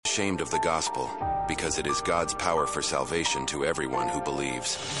ashamed of the gospel, because it is God's power for salvation to everyone who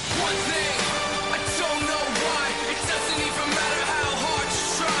believes. One thing, I don't know why, it doesn't even matter how hard you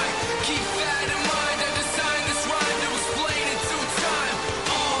try. Keep that in mind, I designed this rhyme to explain in due time.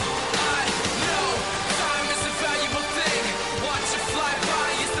 All I know, time is a valuable thing. Watch it fly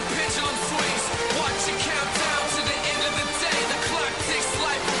by as the pendulum swings. Watch it count down to the end of the day. The clock takes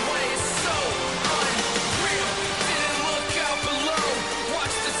life away, it's so unreal. Didn't look out below,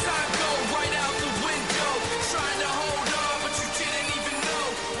 watch the time go right out the window. Trying to hold on, but you didn't even know.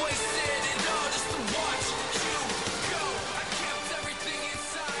 Wasted it all just to watch you go. I kept everything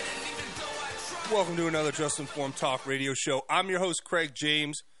inside, and even though I tried. Welcome to another Just Informed Talk radio show. I'm your host, Craig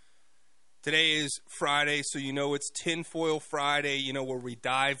James. Today is Friday, so you know it's Tinfoil Friday, you know, where we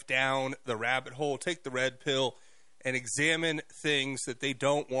dive down the rabbit hole, take the red pill, and examine things that they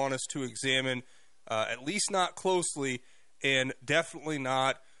don't want us to examine, at least not closely, and definitely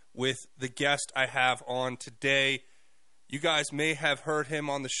not with the guest I have on today. You guys may have heard him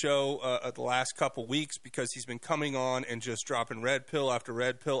on the show the last couple weeks because he's been coming on and just dropping red pill after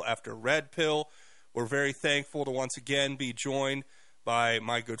red pill after red pill. We're very thankful to once again be joined by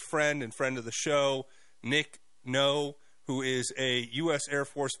my good friend and friend of the show, Nick No, who is a U.S. Air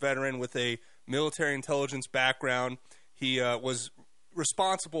Force veteran with a military intelligence background. He was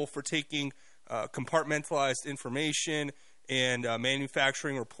responsible for taking compartmentalized information and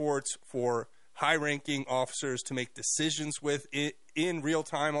manufacturing reports for high-ranking officers to make decisions with in real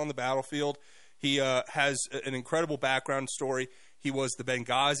time on the battlefield. He has an incredible background story. He was the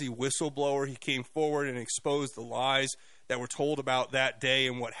Benghazi whistleblower. He came forward and exposed the lies that were told about that day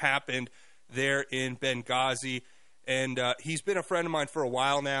and what happened there in Benghazi. And he's been a friend of mine for a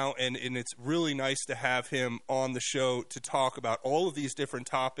while now, and it's really nice to have him on the show to talk about all of these different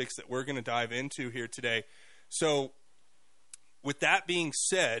topics that we're going to dive into here today. So with that being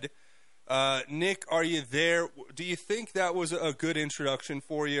said, Nick, are you there? Do you think that was a good introduction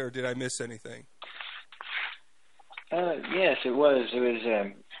for you, or did I miss anything? Yes, it was. It was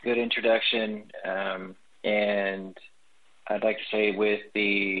a good introduction, and I'd like to say with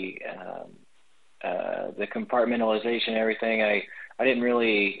the compartmentalization and everything, I didn't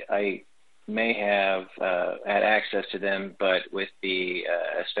really, I may have had access to them, but with the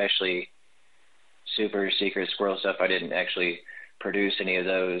especially super secret squirrel stuff, I didn't actually produce any of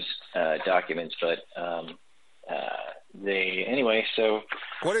those documents, but anyway, so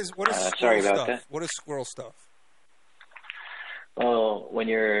what is sorry about stuff? that. What is squirrel stuff? Well, when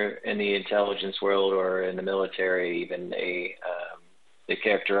you're in the intelligence world or in the military, even they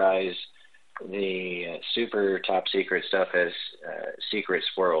characterize the super top secret stuff as secret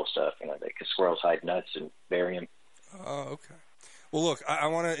squirrel stuff, you know, because squirrels hide nuts and bury them. Oh, okay. Well, look, I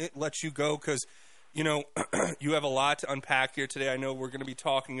want to let you go because, you know, you have a lot to unpack here today. I know we're going to be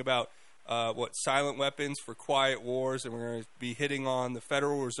talking about silent weapons for quiet wars, and we're going to be hitting on the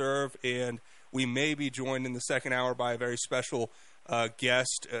Federal Reserve, and we may be joined in the second hour by a very special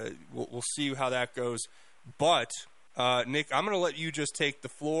guest. We'll see how that goes. But, Nick, I'm going to let you just take the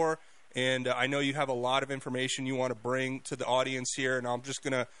floor, and I know you have a lot of information you want to bring to the audience here, and I'm just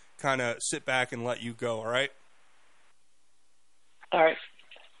going to kind of sit back and let you go, all right? All right.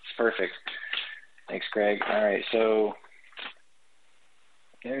 It's perfect. Thanks, Greg. All right, so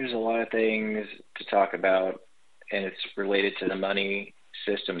there's a lot of things to talk about, and it's related to the money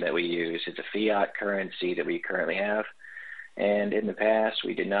system that we use. It's a fiat currency that we currently have, and in the past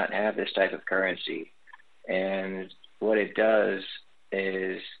we did not have this type of currency. And what it does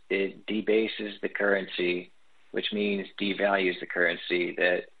is it debases the currency, which means devalues the currency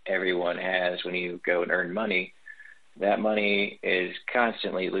that everyone has when you go and earn money. That money is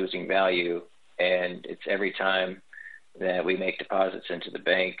constantly losing value, and it's every time that we make deposits into the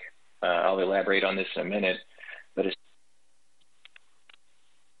bank. I'll elaborate on this in a minute, but it's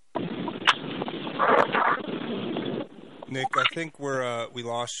Nick, I think we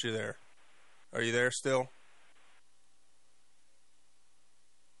lost you there. Are you there still?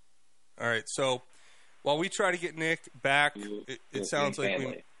 All right. So while we try to get Nick back, it sounds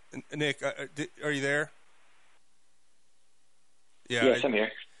like Nick, are you there? Yeah. Yes, I'm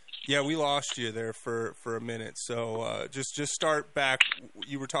here. Yeah, we lost you there for a minute. So just start back.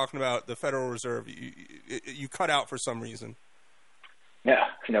 You were talking about the Federal Reserve. You cut out for some reason. Yeah,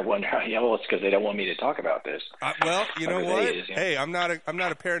 no wonder. Yeah, well, it's because they don't want me to talk about this. Well, you know what? Hey, I'm not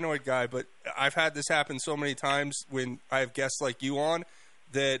a paranoid guy, but I've had this happen so many times when I have guests like you on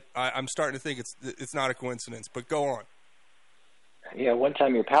that I'm starting to think it's not a coincidence. But go on. Yeah, one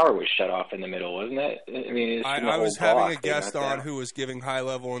time your power was shut off in the middle, wasn't it? I mean, I was having a guest on who was giving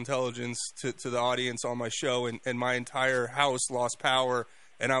high-level intelligence to the audience on my show, and my entire house lost power,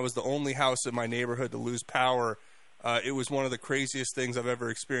 and I was the only house in my neighborhood to lose power. It was one of the craziest things I've ever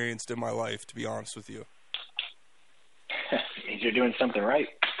experienced in my life, to be honest with you. You're doing something right.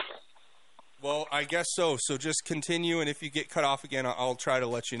 Well, I guess so. So just continue, and if you get cut off again, I'll try to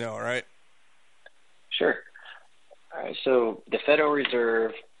let you know, all right? Sure. All right, so the Federal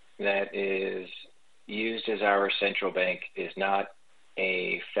Reserve that is used as our central bank is not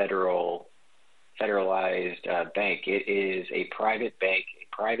a federalized bank. It is a private bank,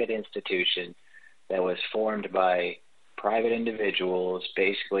 a private institution that was formed by private individuals,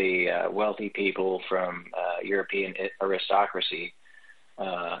 basically wealthy people from European aristocracy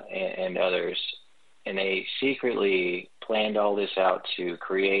and others. And they secretly planned all this out to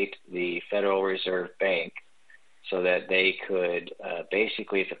create the Federal Reserve Bank so that they could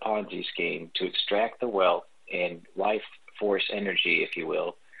basically, it's a Ponzi scheme, to extract the wealth and life force energy, if you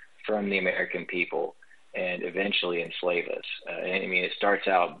will, from the American people and eventually enslave us. I mean, it starts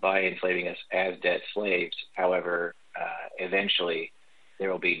out by enslaving us as debt slaves. However, eventually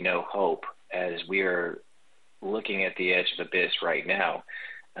there will be no hope, as we are looking at the edge of abyss right now.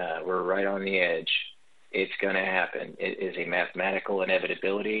 We're right on the edge. It's going to happen. It is a mathematical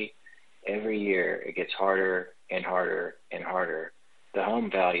inevitability. Every year it gets harder and harder and harder. The home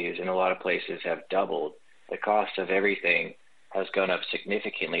values in a lot of places have doubled. The cost of everything has gone up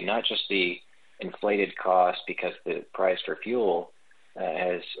significantly, not just the inflated cost because the price for fuel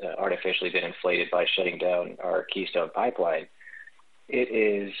has artificially been inflated by shutting down our Keystone Pipeline. It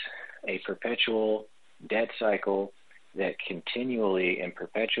is a perpetual debt cycle that continually and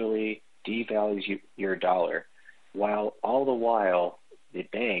perpetually devalues your dollar, while all the while the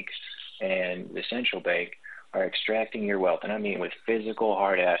banks and the central bank are extracting your wealth, and I mean with physical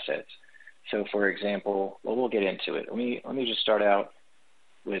hard assets. So, for example, well, we'll get into it. Let me just start out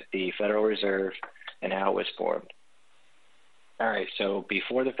with the Federal Reserve and how it was formed. All right, so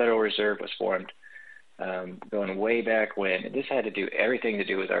before the Federal Reserve was formed, going way back when, this had to do everything to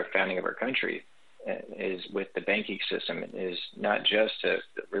do with our founding of our country, is with the banking system. It is not just a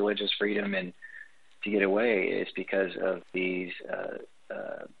religious freedom and to get away. It's because of these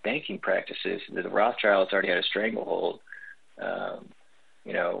banking practices. The Rothschilds already had a stranglehold,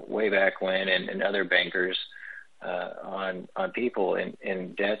 way back when, and other bankers on people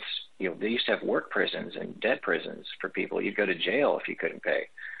and debts. They used to have work prisons and debt prisons for people. You'd go to jail if you couldn't pay.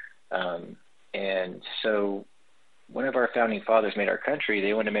 And so one of our founding fathers made our country.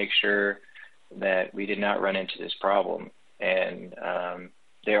 They wanted to make sure that we did not run into this problem. And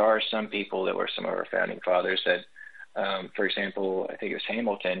there are some people that were some of our founding fathers that, for example, I think it was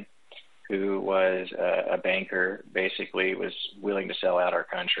Hamilton, who was a banker, basically was willing to sell out our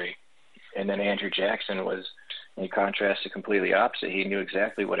country. And then Andrew Jackson was, in contrast, to completely opposite. He knew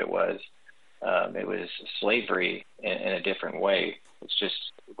exactly what it was. It was slavery in a different way. It's just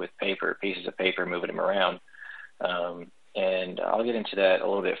with paper, pieces of paper, moving them around. And I'll get into that a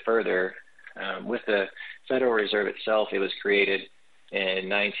little bit further. With the Federal Reserve itself, it was created in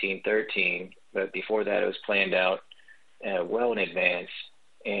 1913, but before that it was planned out well in advance.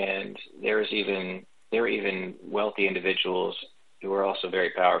 And there were even wealthy individuals who were also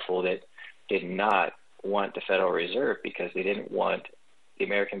very powerful that did not want the Federal Reserve because they didn't want the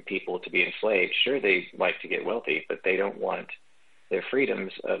American people to be enslaved. Sure, they'd like to get wealthy, but they don't want their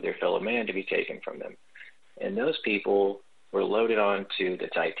freedoms of their fellow man to be taken from them. And those people were loaded onto the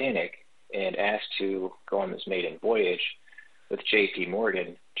Titanic and asked to go on this maiden voyage with J.P.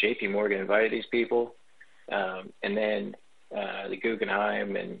 Morgan. J.P. Morgan invited these people, and then the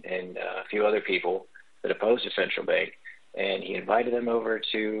Guggenheim and a few other people that opposed the central bank, and he invited them over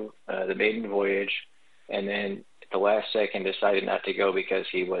to the maiden voyage, and then at the last second decided not to go because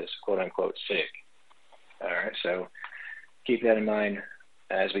he was quote-unquote sick. All right, so keep that in mind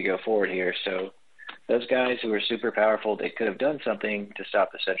as we go forward here. So those guys who were super powerful, they could have done something to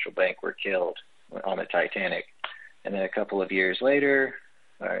stop the central bank, were killed on the Titanic. And then a couple of years later,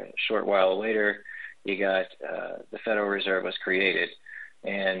 or a short while later, you got the Federal Reserve was created.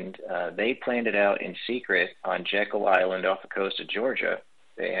 And they planned it out in secret on Jekyll Island off the coast of Georgia.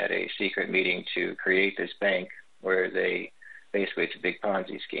 They had a secret meeting to create this bank where they basically, it's a big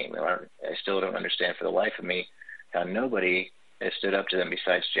Ponzi scheme. I still don't understand for the life of me how nobody has stood up to them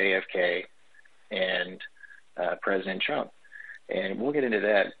besides JFK and President Trump. And we'll get into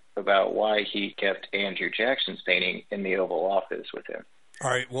that about why he kept Andrew Jackson's painting in the Oval Office with him.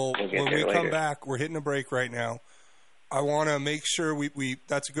 All right, well, when we come back, we're hitting a break right now. I want to make sure we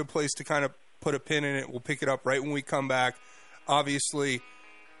that's a good place to kind of put a pin in it. We'll pick it up right when we come back. Obviously,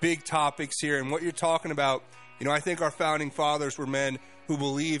 big topics here. And what you're talking about, I think our founding fathers were men who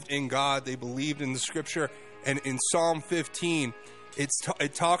believed in God. They believed in the Scripture. And in Psalm 15,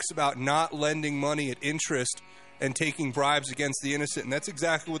 it talks about not lending money at interest and taking bribes against the innocent, and that's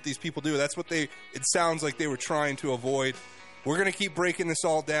exactly what these people do. That's what it sounds like they were trying to avoid. We're going to keep breaking this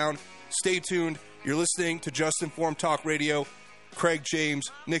all down. Stay tuned. You're listening to Just Informed Talk Radio. Craig James,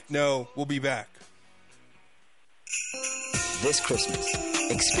 Nick No. We'll be back. This Christmas,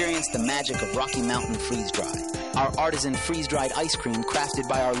 experience the magic of Rocky Mountain Freeze Dry. Our artisan freeze-dried ice cream crafted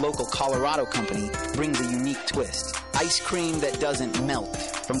by our local Colorado company brings a unique twist. Ice cream that doesn't melt.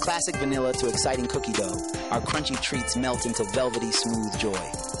 From classic vanilla to exciting cookie dough, our crunchy treats melt into velvety smooth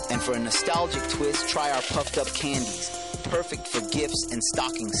joy. And for a nostalgic twist, try our puffed up candies, perfect for gifts and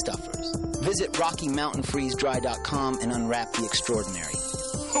stocking stuffers. Visit RockyMountainFreezeDry.com and unwrap the extraordinary.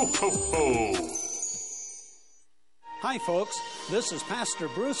 Ho, ho, ho! Hi, folks. This is Pastor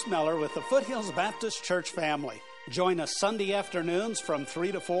Bruce Miller with the Foothills Baptist Church family. Join us Sunday afternoons from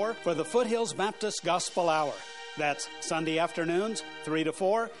 3 to 4 for the Foothills Baptist Gospel Hour. That's Sunday afternoons, 3 to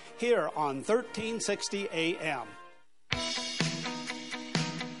 4, here on 1360 AM.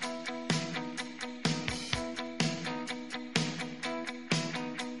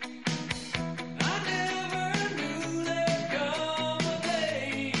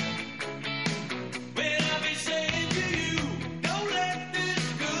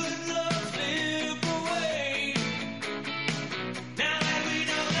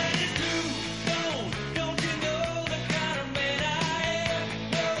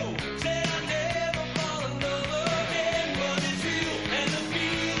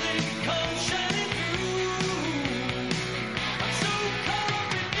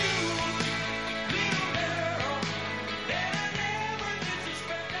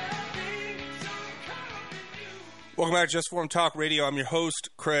 Welcome back to Just Informed Talk Radio. I'm your host,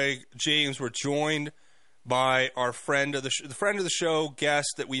 Craig James. We're joined by our friend of the show, guest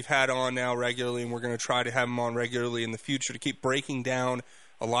that we've had on now regularly, and we're going to try to have him on regularly in the future to keep breaking down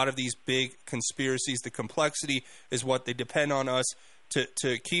a lot of these big conspiracies. The complexity is what they depend on us to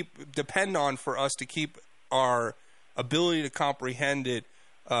for us to keep our ability to comprehend it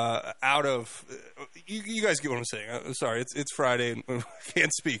out of. You guys get what I'm saying. Sorry, it's Friday and I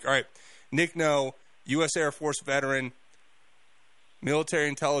can't speak. All right, Nick No. U.S. Air Force veteran, military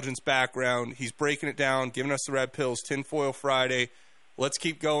intelligence background. He's breaking it down, giving us the red pills, Tinfoil Friday. Let's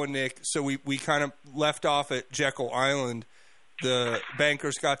keep going, Nick. So we kind of left off at Jekyll Island. The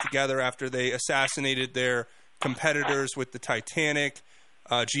bankers got together after they assassinated their competitors with the Titanic.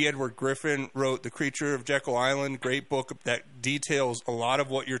 G. Edward Griffin wrote The Creature of Jekyll Island, great book that details a lot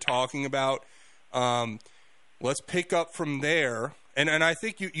of what you're talking about. Let's pick up from there. And I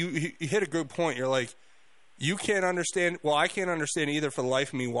think you hit a good point. You're like, you can't understand. Well, I can't understand either for the life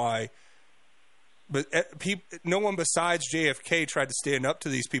of me why. But no one besides JFK tried to stand up to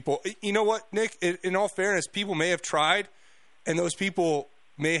these people. You know what, Nick? In all fairness, people may have tried, and those people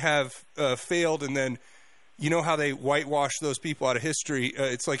may have failed. And then, you know how they whitewash those people out of history?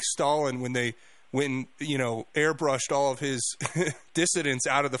 It's like Stalin when airbrushed all of his dissidents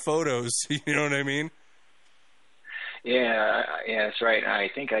out of the photos. You know what I mean? Yeah, that's right. I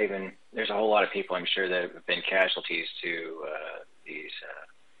think there's a whole lot of people I'm sure that have been casualties to these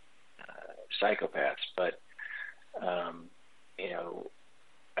psychopaths. But,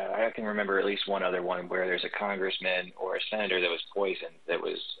 I can remember at least one other one where there's a congressman or a senator that was poisoned that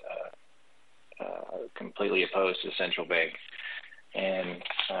was completely opposed to the central bank. And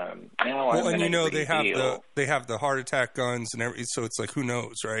now they have the heart attack guns and everything. So it's like, who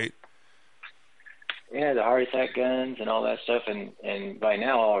knows, right? Yeah, the heart attack guns and all that stuff, and by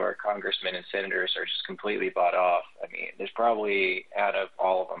now all of our congressmen and senators are just completely bought off. I mean, there's probably, out of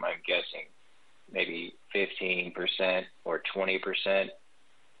all of them, I'm guessing, maybe 15% or 20%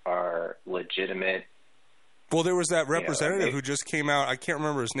 are legitimate. Well, there was that representative who just came out. I can't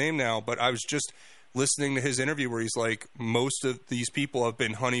remember his name now, but I was just listening to his interview where he's like, most of these people have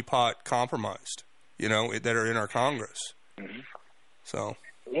been honeypot compromised, that are in our Congress. Mm-hmm. So...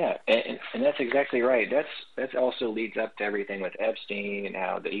 Yeah, and that's exactly right. That also leads up to everything with Epstein and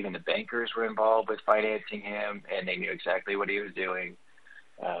how even the bankers were involved with financing him, and they knew exactly what he was doing.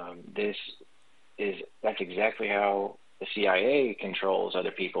 That's exactly how the CIA controls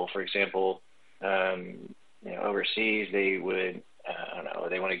other people. For example, overseas they would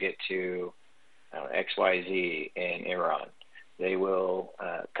they want to get to XYZ in Iran. They will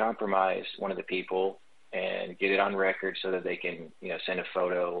compromise one of the people and get it on record so that they can, send a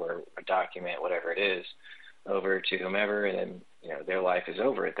photo or a document, whatever it is, over to whomever, and then, their life is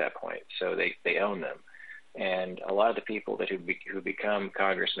over at that point. So they own them. And a lot of the people who become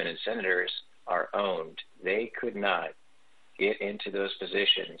congressmen and senators are owned. They could not get into those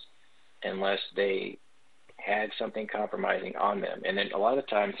positions unless they had something compromising on them. And then a lot of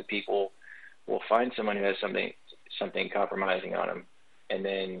times the people will find someone who has something compromising on them, and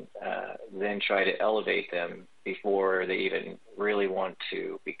then try to elevate them before they even really want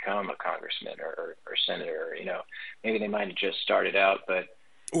to become a congressman or senator. You know, maybe they might have just started out, but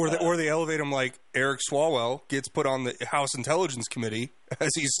or they elevate them like Eric Swalwell gets put on the House Intelligence Committee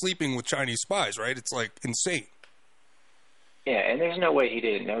as he's sleeping with Chinese spies. Right? It's like insane. Yeah, and there's no way he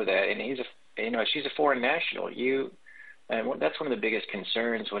didn't know that. And she's a foreign national. And that's one of the biggest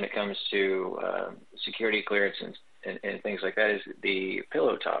concerns when it comes to security clearance and things like that is the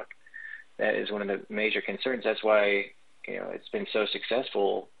pillow talk. That is one of the major concerns. That's why it's been so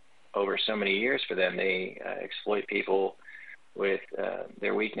successful over so many years for them. They exploit people with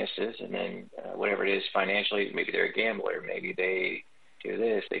their weaknesses, and then whatever it is financially, maybe they're a gambler, maybe they do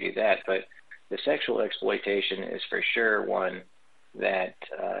this, they do that. But the sexual exploitation is for sure one that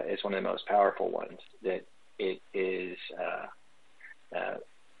is one of the most powerful ones. That it is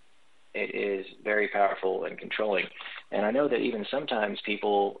very powerful and controlling. And I know that even sometimes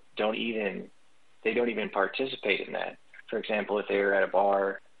people don't even participate in that. For example, if they're at a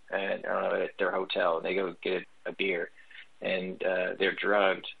bar at their hotel and they go get a beer and they're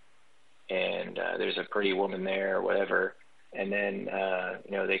drugged and there's a pretty woman there or whatever, and then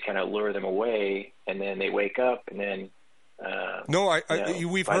they kind of lure them away, and then they wake up and then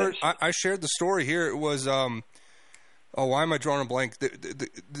we've heard. I shared the story here. It was why am I drawing a blank?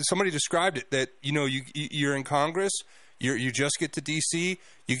 Somebody described it that you're in Congress, you just get to D.C.,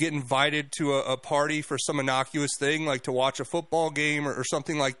 you get invited to a party for some innocuous thing like to watch a football game or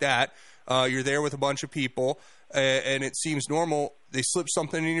something like that. You're there with a bunch of people, and it seems normal. They slip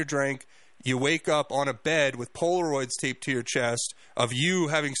something in your drink. You wake up on a bed with Polaroids taped to your chest of you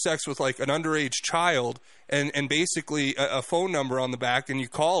having sex with like an underage child and basically a phone number on the back, and you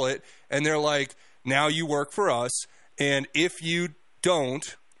call it, and they're like, now you work for us, and if you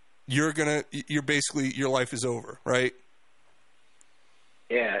don't, you're basically, your life is over, right?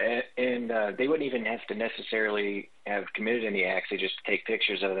 Yeah, and they wouldn't even have to necessarily have committed any acts. They just take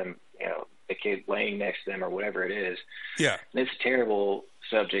pictures of them, the kid laying next to them or whatever it is. Yeah. And it's a terrible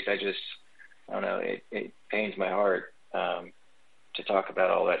subject. I don't know, it pains my heart to talk about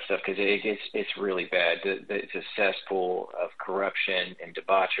all that stuff because it's really bad. It's a cesspool of corruption and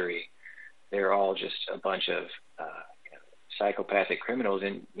debauchery. They're all just a bunch of psychopathic criminals.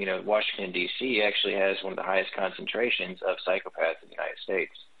 And Washington D.C. actually has one of the highest concentrations of psychopaths in the United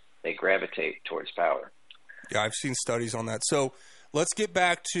States. They gravitate towards power. Yeah, I've seen studies on that. So let's get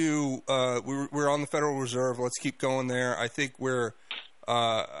back to we're on the Federal Reserve. Let's keep going there. I think we're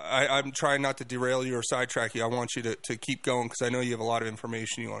I'm trying not to derail you or sidetrack you. I want you to keep going because I know you have a lot of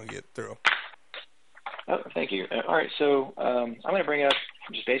information you want to get through. Oh, thank you. All right, so I'm going to bring up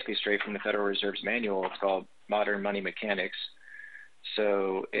just basically straight from the Federal Reserve's manual. It's called Modern Money Mechanics.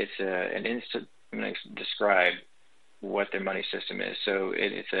 So it's I'm going to describe what their money system is. So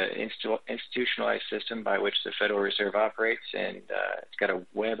it's an institutionalized system by which the Federal Reserve operates, and it's got a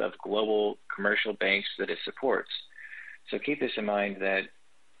web of global commercial banks that it supports. So keep this in mind that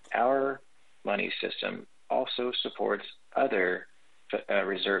our money system also supports other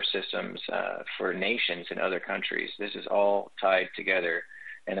reserve systems for nations in other countries. This is all tied together.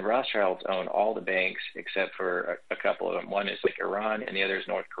 And the Rothschilds own all the banks except for a couple of them. One is like Iran and the other is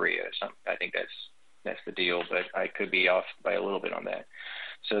North Korea. I think that's the deal, but I could be off by a little bit on that.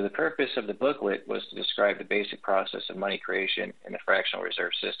 So the purpose of the booklet was to describe the basic process of money creation in the fractional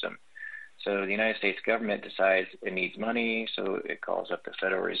reserve system. So the United States government decides it needs money, so it calls up the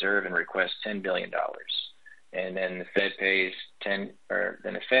Federal Reserve and requests $10 billion. And then the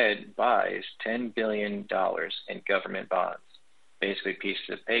Fed buys $10 billion in government bonds, basically pieces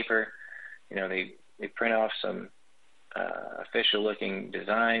of paper. They print off some official-looking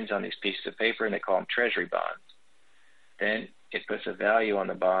designs on these pieces of paper, and they call them treasury bonds. Then it puts a value on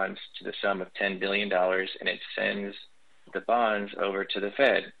the bonds to the sum of $10 billion, and it sends the bonds over to the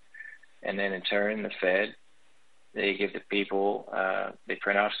Fed. And then in turn, the Fed, they give the people, they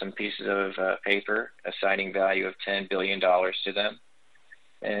print off some pieces of paper assigning value of $10 billion to them.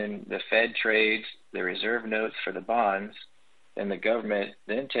 And the Fed trades the reserve notes for the bonds. And the government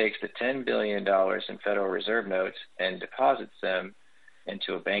then takes the $10 billion in Federal Reserve notes and deposits them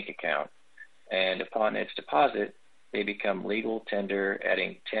into a bank account. And upon its deposit, they become legal tender,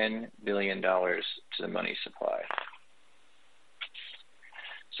 adding $10 billion to the money supply.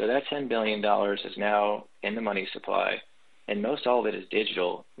 So that $10 billion is now in the money supply, and most all of it is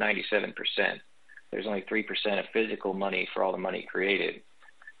digital, 97%. There's only 3% of physical money for all the money created.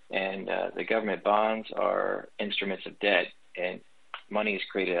 And the government bonds are instruments of debt, and money is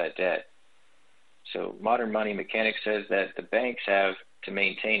created out of debt. So modern money mechanics says that the banks have to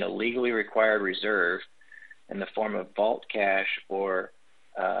maintain a legally required reserve in the form of vault cash or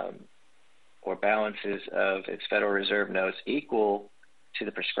balances of its Federal Reserve notes equal to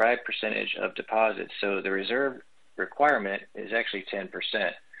the prescribed percentage of deposits. So the reserve requirement is actually 10%.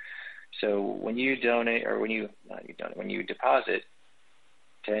 So when you donate, or when you deposit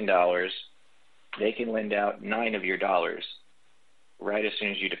 $10, they can lend out 9 of your dollars right as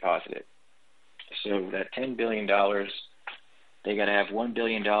soon as you deposit it. So that $10 billion, they got to have $1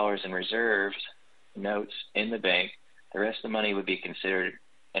 billion in reserves notes in the bank. The rest of the money would be considered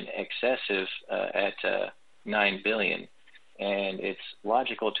an excessive at $9 billion. And it's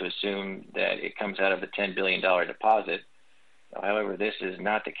logical to assume that it comes out of the $10 billion deposit. However, this is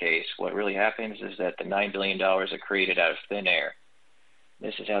not the case. What really happens is that the $9 billion are created out of thin air.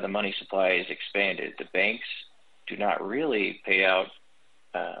 This is how the money supply is expanded. The banks do not really pay out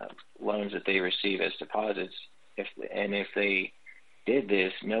loans that they receive as deposits. If they did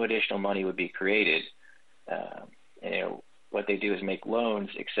this, no additional money would be created. What they do is make loans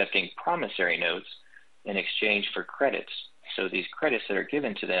accepting promissory notes in exchange for credits. So these credits that are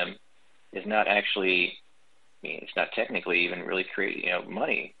given to them is not actually, it's not technically even really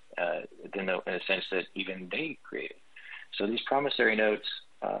money in the sense that even they created. So these promissory notes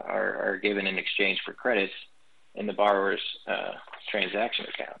are given in exchange for credits in the borrower's transaction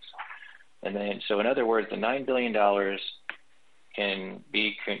accounts. And then, so in other words, the $9 billion can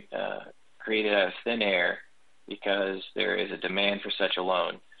be created out of thin air because there is a demand for such a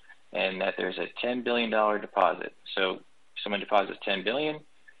loan, and that there's a $10 billion deposit. So someone deposits $10 billion,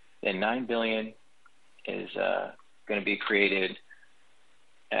 then $9 billion is going to be created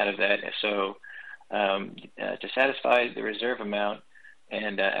out of that. So to satisfy the reserve amount,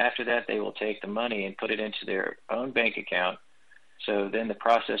 and after that they will take the money and put it into their own bank account. So then the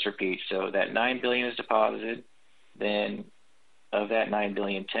process repeats. So that $9 billion is deposited. Then of that $9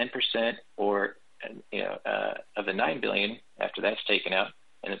 billion, 10%, or of the $9 billion, after that's taken out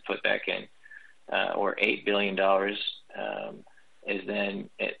and then put back in, or $8 billion is then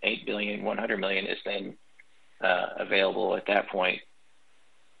 $8 billion, 100 million is then available at that point.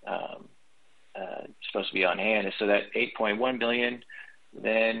 Supposed to be on hand. So that 8.1 billion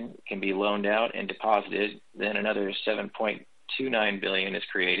then can be loaned out and deposited. Then another 7.29 billion is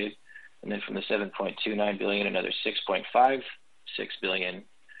created, and then from the 7.29 billion, another 6.56 billion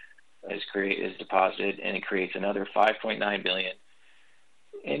is deposited, and it creates another 5.9 billion.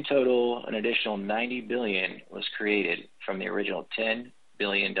 In total, an additional 90 billion was created from the original $10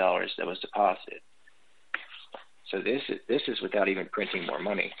 billion that was deposited. So this is without even printing more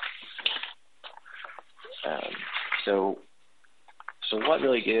money. So what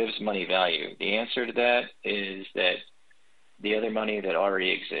really gives money value? The answer to that is that the other money that already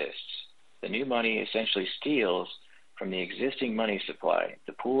exists. The new money essentially steals from the existing money supply.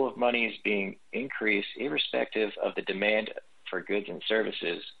 The pool of money is being increased irrespective of the demand for goods and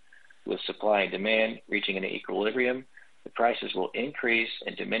services. With supply and demand reaching an equilibrium, the prices will increase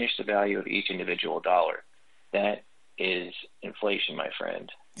and diminish the value of each individual dollar. That is inflation, my friend.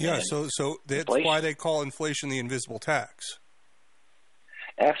 Yeah, and so that's why they call inflation the invisible tax.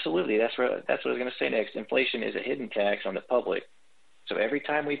 Absolutely. That's what I was going to say next. Inflation is a hidden tax on the public. So every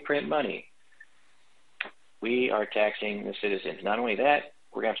time we print money, we are taxing the citizens. Not only that,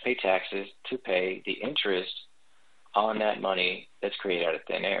 we're going to have to pay taxes to pay the interest on that money that's created out of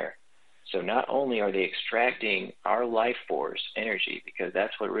thin air. So not only are they extracting our life force energy, because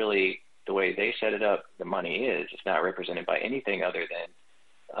that's what really, the way they set it up, the money is. It's not represented by anything other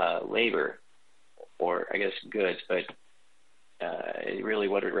than labor or, I guess, goods, but really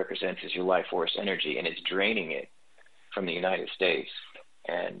what it represents is your life force energy, and it's draining it from the United States.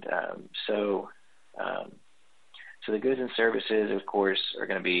 And so the goods and services, of course, are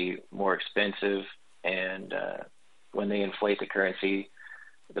going to be more expensive, and when they inflate the currency,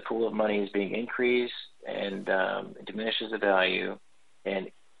 the pool of money is being increased, and it diminishes the value.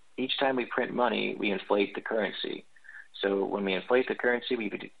 And each time we print money, we inflate the currency. So when we inflate the currency, we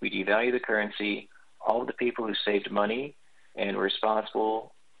devalue the currency. All of the people who saved money and were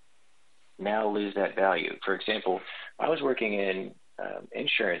responsible now lose that value. For example, I was working in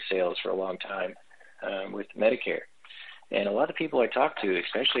insurance sales for a long time with Medicare. And a lot of people I talked to,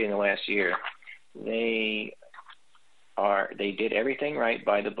 especially in the last year, they did everything right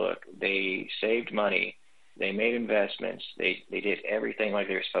by the book. They saved money. They made investments. They did everything like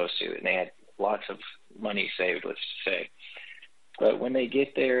they were supposed to, and they had lots of money saved, let's say. But when they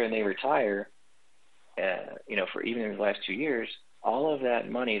get there and they retire, for even in the last 2 years, all of that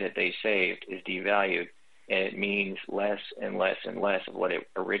money that they saved is devalued, and it means less and less and less of what it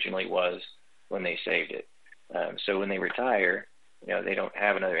originally was when they saved it. So when they retire, they don't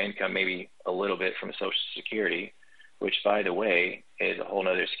have another income, maybe a little bit from Social Security, which, by the way, is a whole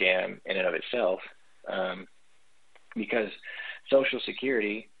other scam in and of itself, because Social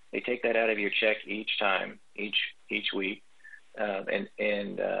Security, they take that out of your check each week,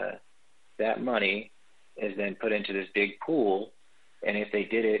 and that money is then put into this big pool, and if they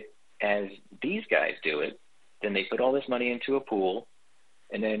did it as these guys do it, then they put all this money into a pool,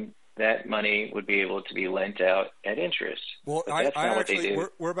 and then that money would be able to be lent out at interest. Well, that's not what they do.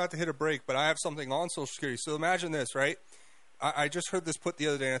 We're about to hit a break, but I have something on Social Security. So imagine this, right? I just heard this put the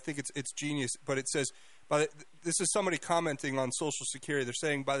other day, and I think it's genius, but it says, this is somebody commenting on Social Security. They're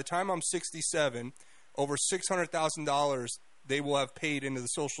saying, by the time I'm 67, over $600,000 they will have paid into the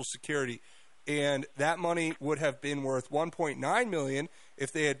Social Security, and that money would have been worth $1.9 million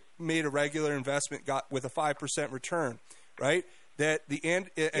if they had made a regular investment with a 5% return, right? That the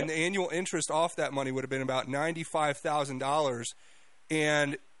annual interest off that money would have been about $95,000,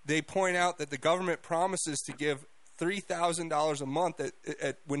 and they point out that the government promises to give $3,000 a month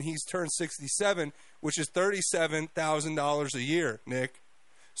at when he's turned 67, which is $37,000 a year, Nick.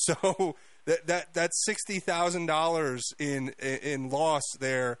 So that's $60,000 in loss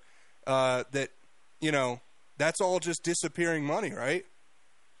there. That's all just disappearing money, right?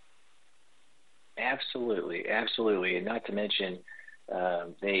 Absolutely, and not to mention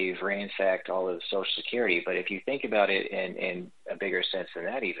they've ransacked all of Social Security. But if you think about it in a bigger sense than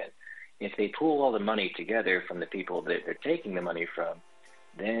that, even if they pool all the money together from the people that they're taking the money from,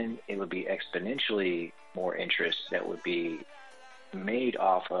 then it would be exponentially more interest that would be made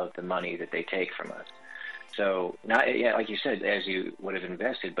off of the money that they take from us. So, like you said, as you would have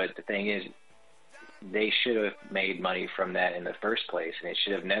invested, but the thing is, they should have made money from that in the first place, and it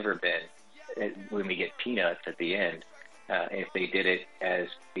should have never been when we get peanuts at the end, if they did it as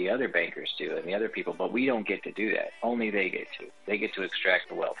the other bankers do and the other people. But we don't get to do that. Only they get to. They get to extract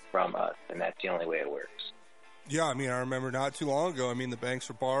the wealth from us, and that's the only way it works. Yeah, I remember not too long ago, the banks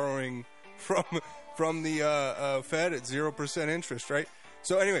were borrowing from the Fed at 0% interest, right?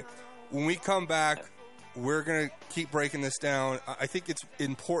 So anyway, when we come back, we're going to keep breaking this down. I think it's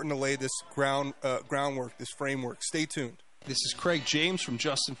important to lay this groundwork, this framework. Stay tuned. This is Craig James from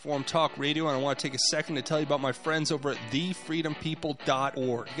Just Informed Talk Radio, and I want to take a second to tell you about my friends over at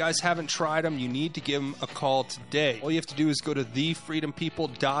thefreedompeople.org. If you guys haven't tried them, you need to give them a call today. All you have to do is go to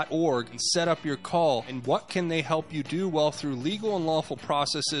thefreedompeople.org and set up your call. And what can they help you do? Well, through legal and lawful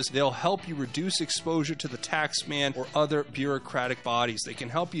processes, they'll help you reduce exposure to the tax man or other bureaucratic bodies. They can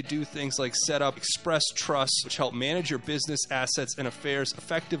help you do things like set up express trusts, which help manage your business assets and affairs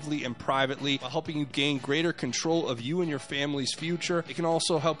effectively and privately, while helping you gain greater control of you and your family's future. It can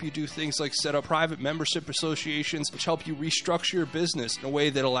also help you do things like set up private membership associations, which help you restructure your business in a way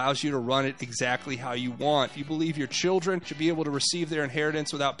that allows you to run it exactly how you want. If you believe your children should be able to receive their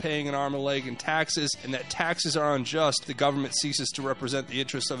inheritance without paying an arm and a leg in taxes, and that taxes are unjust, the government ceases to represent the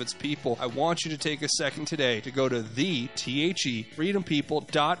interests of its people, I want you to take a second today to go to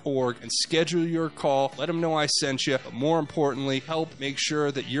freedompeople.org and schedule your call. Let them know I sent you, but more importantly, help make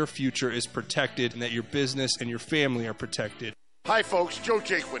sure that your future is protected and that your business and your family are protected. Hi folks, Joe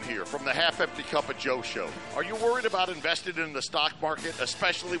Jaquin here from the Half Empty Cup of Joe show. Are you worried about investing in the stock market,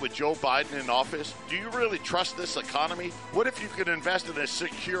 especially with Joe Biden in office? Do you really trust this economy? What if you could invest in a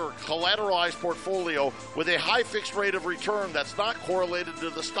secure, collateralized portfolio with a high fixed rate of return that's not correlated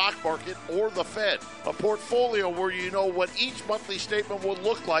to the stock market or the Fed? A portfolio where you know what each monthly statement will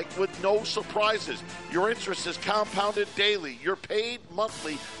look like with no surprises. Your interest is compounded daily, you're paid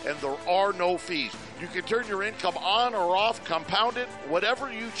monthly, and there are no fees. You can turn your income on or off, compound it,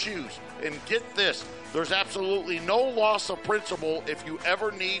 whatever you choose. And get this, there's absolutely no loss of principal if you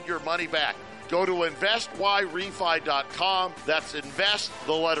ever need your money back. Go to investyrefi.com. That's invest,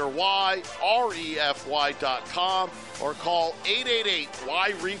 the letter Y, REFY.com, or call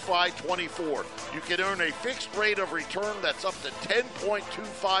 888-YREFI24. You can earn a fixed rate of return that's up to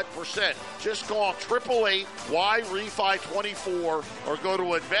 10.25%. Just call 888-YREFI24 or go to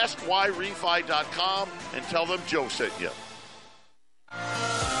investyrefi.com and tell them Joe sent you.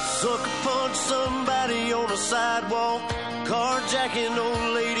 Sucker punch somebody on a sidewalk, carjacking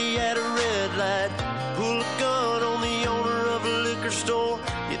old lady at a red light, pull a gun on the owner of a liquor store.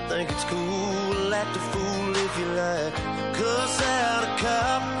 You think it's cool, act a fool if you like. Cuss out a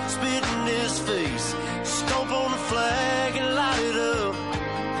cop, spit in his face, stomp on the flag and light it up.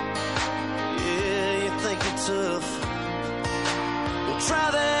 Yeah, you think you're tough. Well,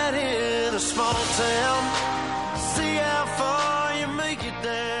 try that in a small town, see how far you make it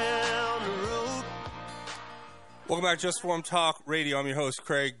down. Welcome back to Just Informed Talk Radio. I'm your host,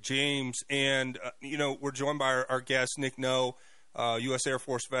 Craig James, and, we're joined by our guest, Nick Noe, U.S. Air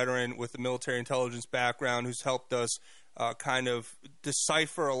Force veteran with a military intelligence background who's helped us kind of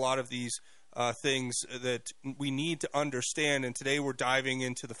decipher a lot of these things that we need to understand. And today we're diving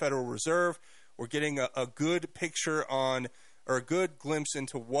into the Federal Reserve. We're getting a good picture on, or a good glimpse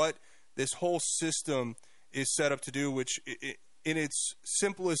into what this whole system is set up to do, which in its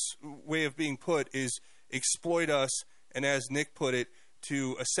simplest way of being put is exploit us, and as Nick put it,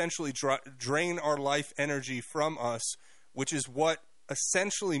 to essentially drain our life energy from us, which is what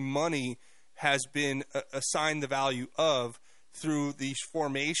essentially money has been assigned the value of through the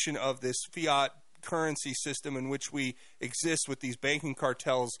formation of this fiat currency system in which we exist with these banking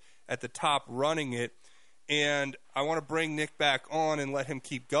cartels at the top running it. And I want to bring Nick back on and let him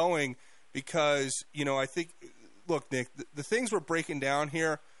keep going because, I think, look, Nick, the things we're breaking down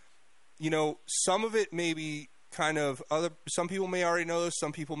here, some of it may be kind of some people may already know this,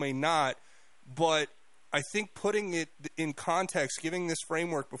 some people may not, but I think putting it in context, giving this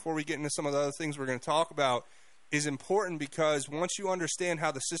framework before we get into some of the other things we're going to talk about is important, because once you understand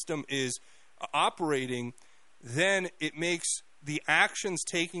how the system is operating, then it makes the actions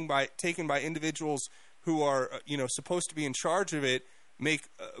taken by individuals who are supposed to be in charge of it make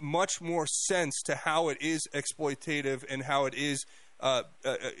much more sense to how it is exploitative and how it is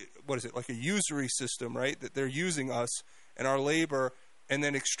like a usury system, right? That they're using us and our labor and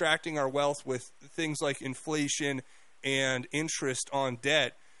then extracting our wealth with things like inflation and interest on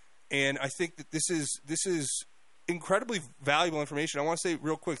debt. And I think that this is incredibly valuable information. I want to say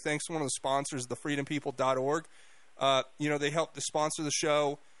real quick, thanks to one of the sponsors, thefreedompeople.org. They help to sponsor the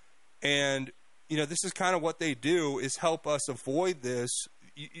show, and this is kind of what they do, is help us avoid this.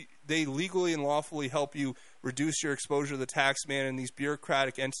 They legally and lawfully help you reduce your exposure to the tax man and these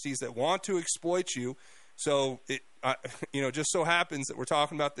bureaucratic entities that want to exploit you. So it just so happens that we're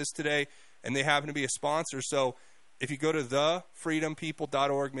talking about this today, and they happen to be a sponsor. So if you go to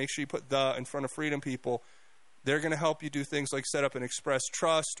thefreedompeople.org, make sure you put the in front of Freedom People. They're going to help you do things like set up an express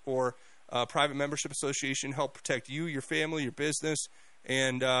trust or a private membership association, help protect you, your family, your business.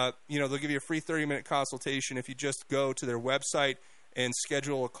 And, they'll give you a free 30-minute consultation if you just go to their website and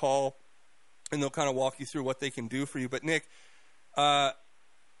schedule a call, and they'll kind of walk you through what they can do for you. But, Nick, I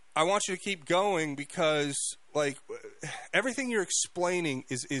want you to keep going because, everything you're explaining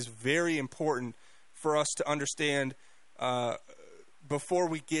is very important for us to understand before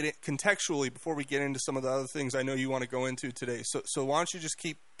we get it contextually, before we get into some of the other things I know you want to go into today. So why don't you just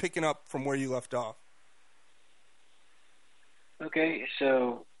keep picking up from where you left off? Okay,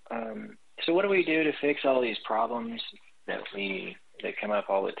 so what do we do to fix all these problems that come up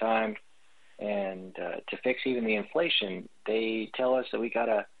all the time? And to fix even the inflation, they tell us that we got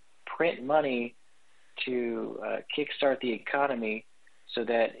to print money to kickstart the economy so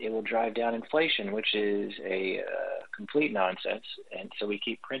that it will drive down inflation, which is a complete nonsense. And so we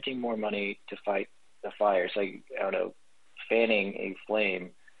keep printing more money to fight the fire. It's like, fanning a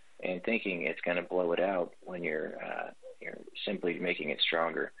flame and thinking it's going to blow it out when you're simply making it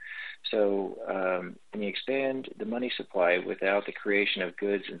stronger. So when you expand the money supply without the creation of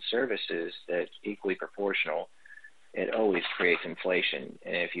goods and services that's equally proportional, it always creates inflation.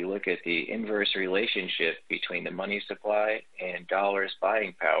 And if you look at the inverse relationship between the money supply and dollars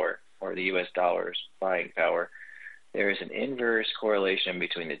buying power, or the U.S. dollars buying power, there is an inverse correlation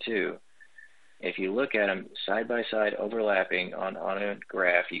between the two. If you look at them side by side, overlapping on a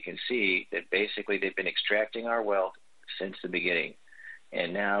graph, you can see that basically they've been extracting our wealth since the beginning.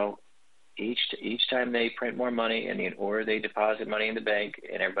 And now each time they print more money or they deposit money in the bank,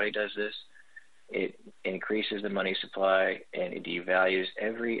 and everybody does this, it increases the money supply and it devalues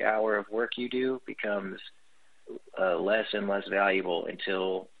every hour of work you do, becomes less and less valuable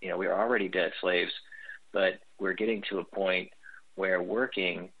until, we're already debt slaves, but we're getting to a point where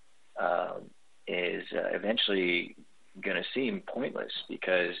working is eventually going to seem pointless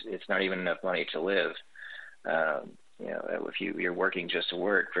because it's not even enough money to live. If you're working just to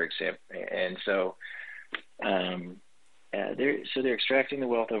work, for example. And so they're extracting the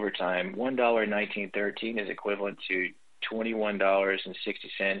wealth over time. $1 in 1913 is equivalent to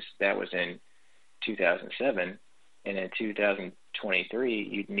 $21.60. That was in 2007. And in 2023,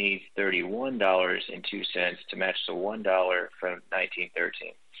 you'd need $31.02 to match the $1 from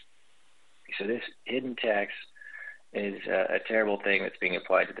 1913. So this hidden tax is a terrible thing that's being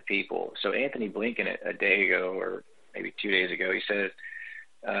applied to the people. So Anthony Blinken a day ago, or maybe 2 days ago, he said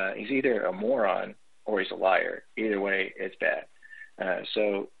he's either a moron or he's a liar. Either way, it's bad.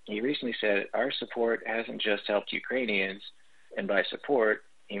 So he recently said, our support hasn't just helped Ukrainians, and by support,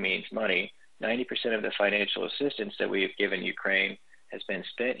 he means money, 90% of the financial assistance that we have given Ukraine has been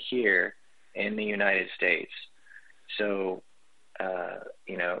spent here in the United States. So,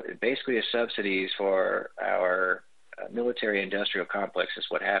 basically the subsidies for our military-industrial complex is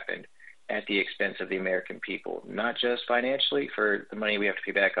what happened at the expense of the American people, not just financially for the money we have to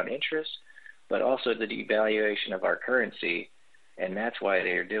pay back on interest, but also the devaluation of our currency. And that's why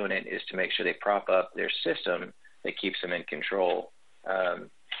they're doing it, is to make sure they prop up their system that keeps them in control.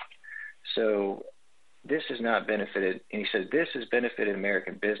 So this has not benefited, and he said this has benefited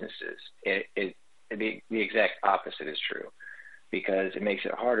American businesses. The exact opposite is true, because it makes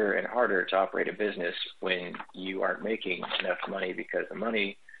it harder and harder to operate a business when you aren't making enough money, because the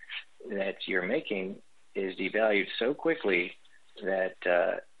money that you're making is devalued so quickly that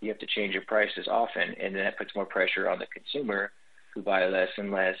you have to change your prices often, and then that puts more pressure on the consumer, who buy less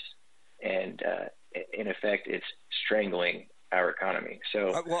and less, and in effect, it's strangling our economy.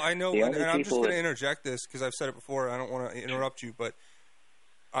 So, well, I know, and I'm just going to interject this because I've said it before. I don't want to interrupt you, but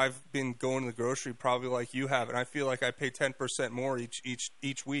I've been going to the grocery probably like you have, and I feel like I pay 10% more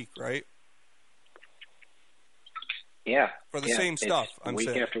each week, right? Yeah, for the same stuff. I'm week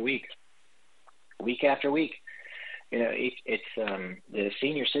saying. After week, week after week. It's the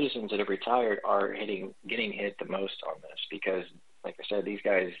senior citizens that have retired are getting hit the most on this, because, like I said, these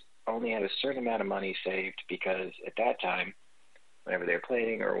guys only had a certain amount of money saved, because at that time, whenever they're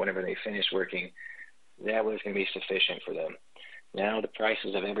playing or whenever they finish working, that was going to be sufficient for them. Now the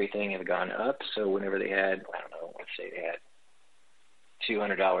prices of everything have gone up, so whenever they had, let's say they had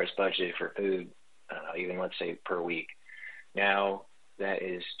 $200 budgeted for food, even let's say per week, now that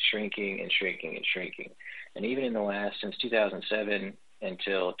is shrinking and shrinking and shrinking. And even in the last, since 2007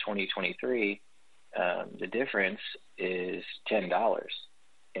 until 2023, the difference is $10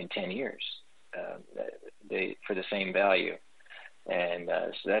 in 10 years for the same value. And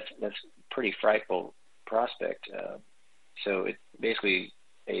so that's pretty frightful prospect. So it's basically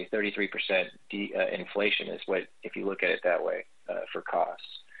a 33% inflation is what, if you look at it that way, for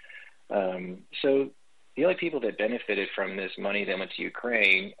costs. So the only people that benefited from this money that went to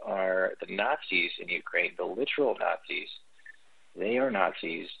Ukraine are the Nazis in Ukraine, the literal Nazis. They are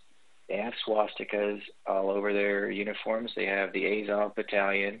Nazis. They have swastikas all over their uniforms. They have the Azov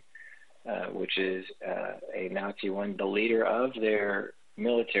Battalion, which is a Nazi one. The leader of their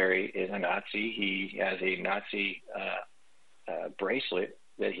military is a Nazi. He has a Nazi bracelet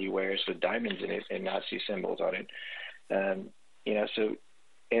that he wears with diamonds in it and Nazi symbols on it.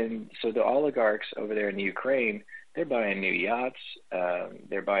 So the oligarchs over there in Ukraine, they're buying new yachts.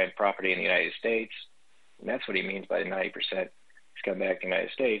 They're buying property in the United States. And that's what he means by the 90% has come back to the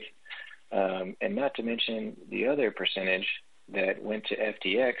United States. And not to mention the other percentage that went to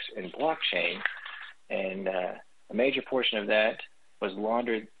FTX and blockchain. And a major portion of that was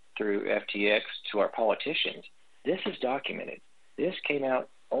laundered through FTX to our politicians. This is documented. This came out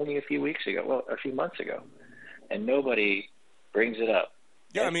only a few months ago, and nobody brings it up.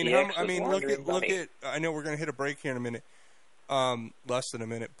 Yeah, look at. I know we're going to hit a break here in a minute, less than a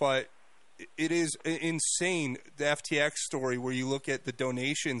minute, but it is insane, the FTX story, where you look at the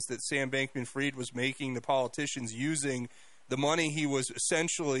donations that Sam Bankman-Fried was making to politicians using the money he was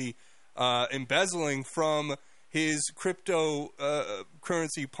essentially embezzling from his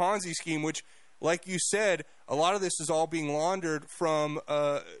cryptocurrency Ponzi scheme, which, like you said, a lot of this is all being laundered from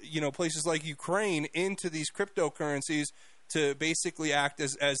places like Ukraine into these cryptocurrencies to basically act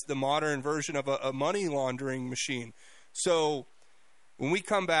as the modern version of a money laundering machine. So when we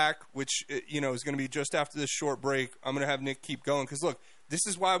come back, which is going to be just after this short break, I'm going to have Nick keep going, because look, this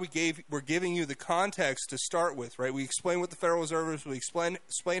is why we're giving you the context to start with, right? We explain what the Federal Reserve is. We explain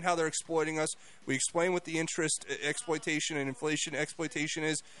how they're exploiting us. We explain what the interest exploitation and inflation exploitation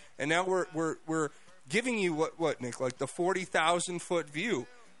is, and now we're giving you what Nick, like the 40,000-foot view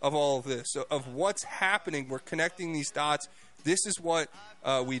of all of this, of what's happening. We're connecting these dots. This is what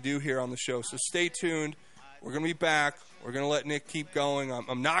we do here on the show. So stay tuned. We're going to be back. We're going to let Nick keep going.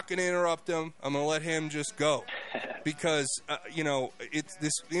 I'm not going to interrupt him. I'm going to let him just go, because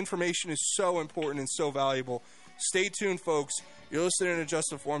this information is so important and so valuable. Stay tuned, folks. You're listening to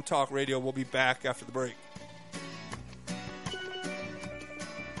Just Informed Talk Radio. We'll be back after the break.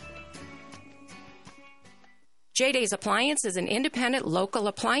 J-Days Appliance is an independent local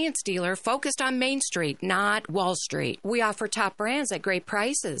appliance dealer focused on Main Street, not Wall Street. We offer top brands at great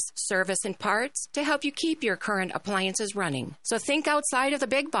prices, service and parts to help you keep your current appliances running. So think outside of the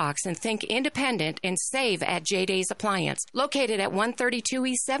big box and think independent and save at J-Days Appliance, located at 132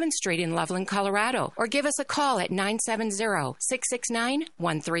 East 7th Street in Loveland, Colorado, or give us a call at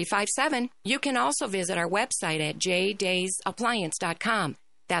 970-669-1357. You can also visit our website at jdaysappliance.com.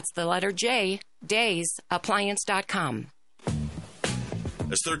 That's the letter J, daysappliance.com.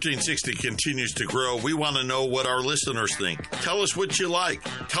 As 1360 continues to grow, we want to know what our listeners think. Tell us what you like.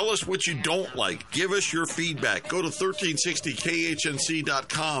 Tell us what you don't like. Give us your feedback. Go to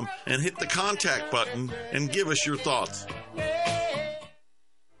 1360khnc.com and hit the contact button and give us your thoughts.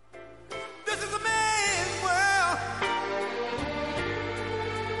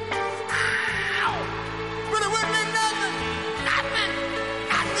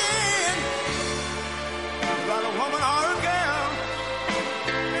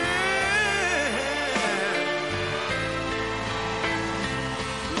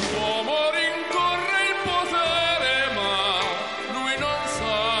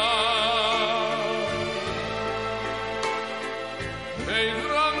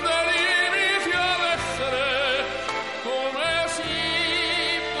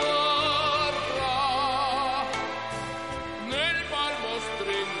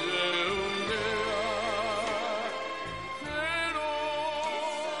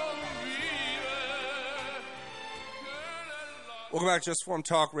 Welcome back to Just Informed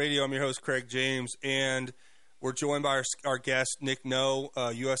Talk Radio. I'm your host, Craig James, and we're joined by our guest, Nick Noe,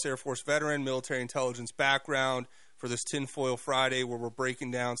 U.S. Air Force veteran, military intelligence background, for this Tinfoil Friday, where we're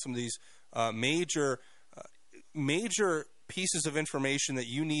breaking down some of these major pieces of information that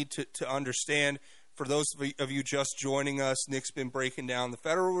you need to understand. For those of you just joining us, Nick's been breaking down the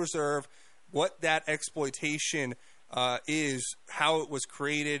Federal Reserve, what that exploitation is, how it was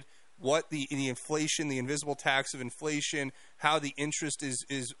created, what the inflation, the invisible tax of inflation, how the interest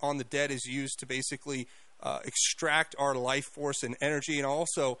is on the debt is used to basically extract our life force and energy. And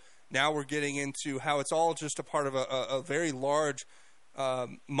also now we're getting into how it's all just a part of a very large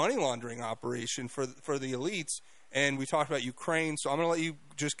money laundering operation for the elites. And we talked about Ukraine, so I'm going to let you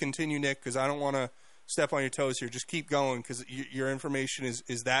just continue, Nick, because I don't want to step on your toes here. Just keep going, because your information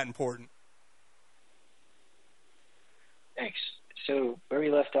is that important. Thanks. So where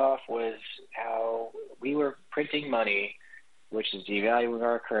we left off was how we were printing money, which is devaluing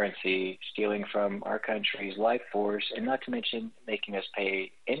our currency, stealing from our country's life force, and not to mention making us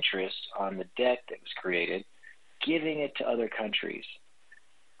pay interest on the debt that was created, giving it to other countries.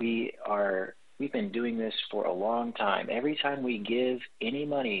 We've been doing this for a long time. Every time we give any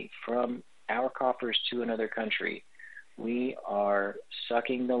money from our coffers to another country, we are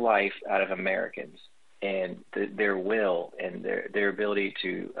sucking the life out of Americans and their will and their ability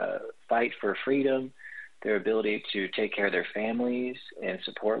to fight for freedom, their ability to take care of their families and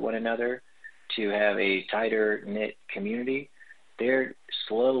support one another, to have a tighter knit community. They're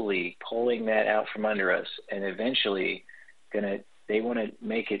slowly pulling that out from under us, and eventually they want to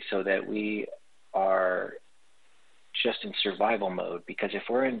make it so that we are just in survival mode. Because if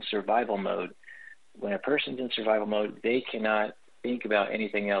we're in survival mode, when a person's in survival mode, they cannot think about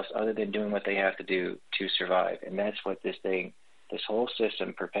anything else other than doing what they have to do to survive. And that's what this whole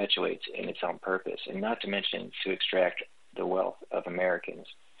system perpetuates, and it's on purpose, and not to mention to extract the wealth of Americans.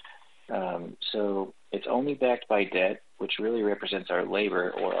 So it's only backed by debt, which really represents our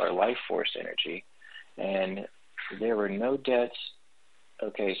labor or our life force energy. And there were no debts.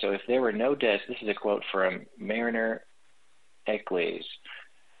 Okay, so if there were no debts, this is a quote from Mariner Eccles,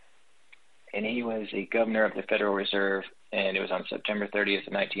 and he was the governor of the Federal Reserve, and it was on September 30th,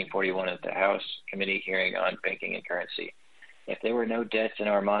 1941 at the House Committee hearing on banking and currency. If there were no debts in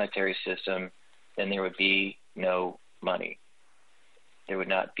our monetary system, then there would be no money. There would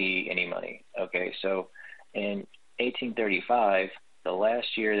not be any money. Okay, so in 1835, the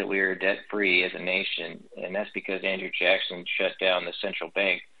last year that we were debt-free as a nation, and that's because Andrew Jackson shut down the central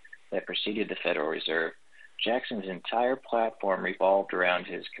bank that preceded the Federal Reserve. Jackson's entire platform revolved around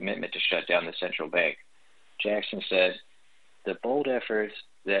his commitment to shut down the central bank. Jackson said, "The bold efforts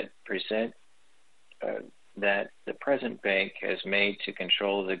that the present bank has made to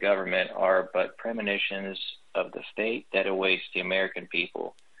control the government are but premonitions of the fate that awaits the American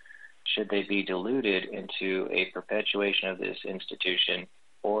people. Should they be deluded into a perpetuation of this institution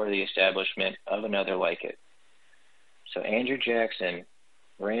or the establishment of another like it." So Andrew Jackson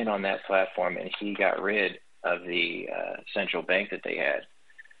ran on that platform, and he got rid of the central bank that they had.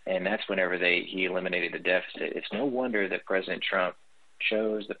 And that's whenever he eliminated the deficit. It's no wonder that President Trump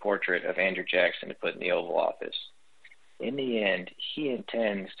chose the portrait of Andrew Jackson to put in the Oval Office. In the end, he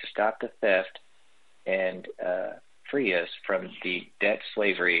intends to stop the theft and free us from the debt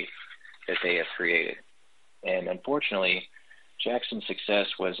slavery that they have created. And unfortunately, Jackson's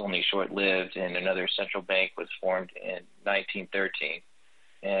success was only short-lived, and another central bank was formed in 1913.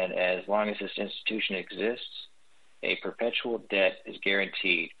 And as long as this institution exists, a perpetual debt is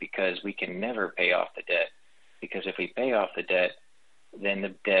guaranteed, because we can never pay off the debt. Because if we pay off the debt,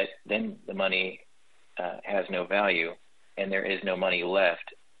 then the money has no value, and there is no money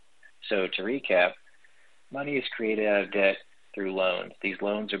left. So to recap, money is created out of debt through loans. These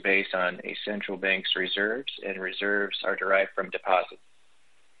loans are based on a central bank's reserves, and reserves are derived from deposits.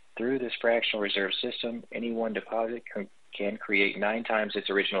 Through this fractional reserve system, any one deposit can create 9 times its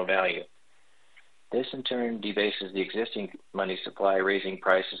original value. This in turn debases the existing money supply, raising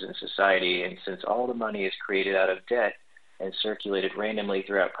prices in society, and since all the money is created out of debt and circulated randomly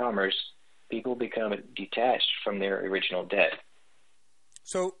throughout commerce, people become detached from their original debt.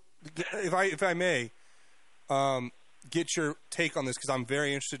 So, if I may, get your take on this, because I'm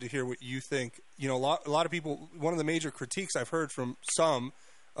very interested to hear what you think. You know, a lot of people, one of the major critiques I've heard from some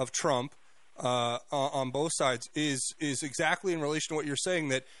of Trump on both sides is exactly in relation to what you're saying,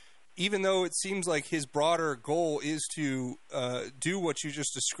 that even though it seems like his broader goal is to do what you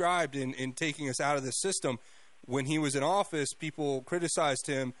just described in taking us out of the system, when he was in office, people criticized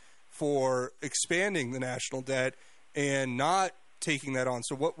him for expanding the national debt and not taking that on.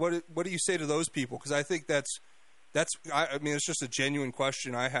 So what do you say to those people? Because I think that's I mean, it's just a genuine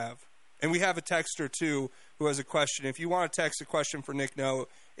question I have. And we have a texter, too, who has a question. If you want to text a question for Nick, no,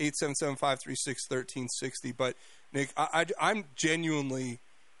 877-536-1360. But, Nick, I'm genuinely,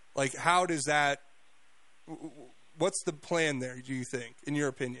 like, how does that what's the plan there, do you think, in your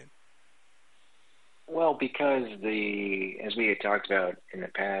opinion? Well, because as we had talked about in the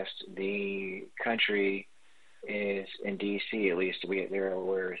past, the country is, in D.C. at least, there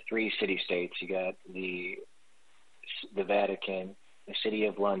were 3 city-states. You got the Vatican, the City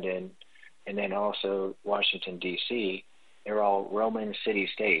of London, and then also Washington, D.C. They're all Roman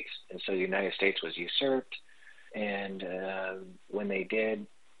city-states, and so the United States was usurped, and when they did,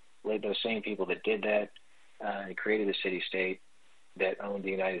 those same people that did that, they created a city-state that owned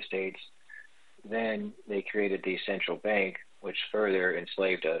the United States. Then they created the central bank, which further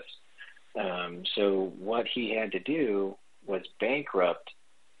enslaved us. So what he had to do was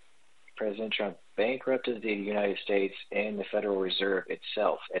President Trump bankrupted the United States and the Federal Reserve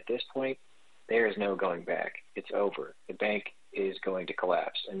itself. At this point, there is no going back. It's over. The bank is going to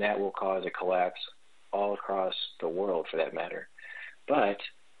collapse, and that will cause a collapse all across the world for that matter. But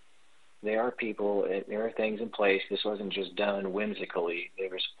there are things in place. This wasn't just done whimsically. There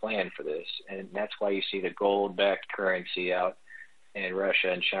was a plan for this, and that's why you see the gold-backed currency out, and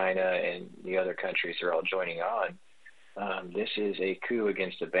Russia and China and the other countries are all joining on. This is a coup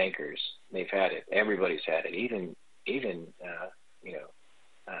against the bankers. They've had it. Everybody's had it. Even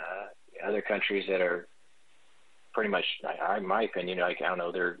other countries that are pretty much, in my opinion, I don't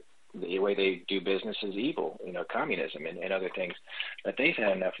know, the way they do business is evil, communism and other things. But they've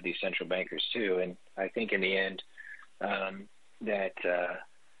had enough of these central bankers too. And I think in the end that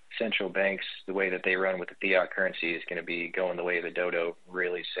central banks, the way that they run with the fiat currency, is going to be going the way of the dodo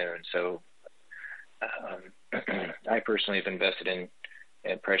really soon. So I personally have invested in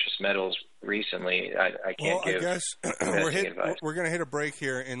precious metals recently. I can't give advice. We're going to hit a break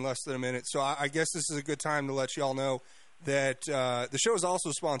here in less than a minute. So I guess this is a good time to let you all know that the show is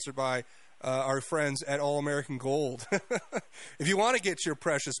also sponsored by our friends at All American Gold. If you want to get your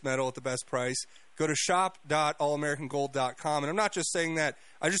precious metal at the best price, go to shop.allamericangold.com. And I'm not just saying that.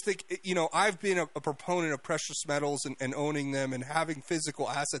 I just think, I've been a proponent of precious metals and owning them and having physical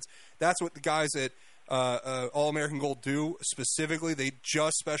assets. That's what the guys at All American Gold do specifically. They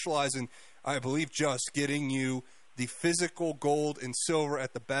just specialize in, I believe, just getting you the physical gold and silver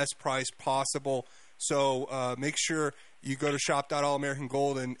at the best price possible. So make sure you go to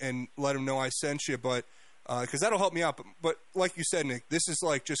shop.allamericangold and let them know I sent you, but because that'll help me out. But like you said, Nick, this is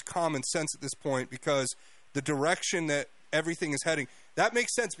like just common sense at this point, because the direction that everything is heading, that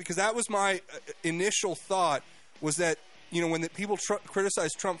makes sense, because that was my initial thought, was that, when the people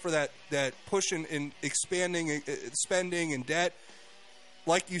criticize Trump for that push in expanding spending and debt,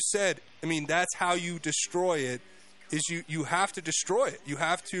 like you said, I mean, that's how you destroy it, is you have to destroy it. You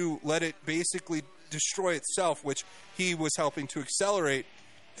have to let it basically destroy itself, which he was helping to accelerate,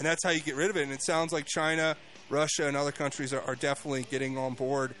 and that's how you get rid of it. And it sounds like China, Russia, and other countries are definitely getting on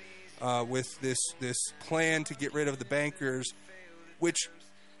board with this plan to get rid of the bankers, which,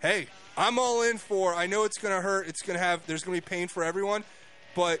 hey, I'm all in for. I know it's going to hurt. There's going to be pain for everyone,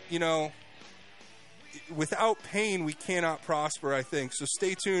 but, without pain, we cannot prosper, I think. So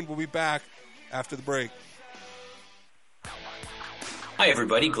stay tuned. We'll be back after the break. Hi,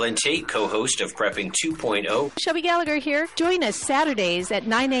 everybody. Glenn Tate, co-host of Prepping 2.0. Shelby Gallagher here. Join us Saturdays at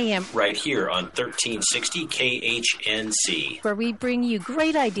 9 a.m. right here on 1360 KHNC, where we bring you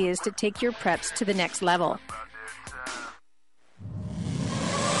great ideas to take your preps to the next level.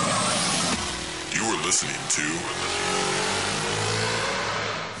 You are listening to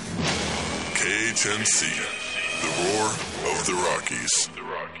HNC, the roar of the Rockies.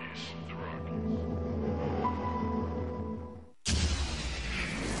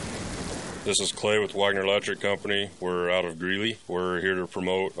 This is Clay with Wagner Electric Company. We're out of Greeley. We're here to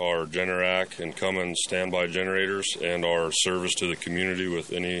promote our Generac and Cummins standby generators and our service to the community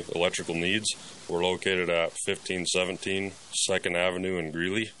with any electrical needs. We're located at 1517 2nd Avenue in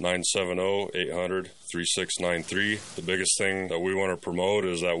Greeley, 970-800-3693. The biggest thing that we want to promote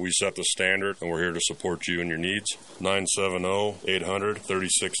is that we set the standard, and we're here to support you and your needs.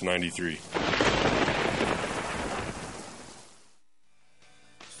 970-800-3693.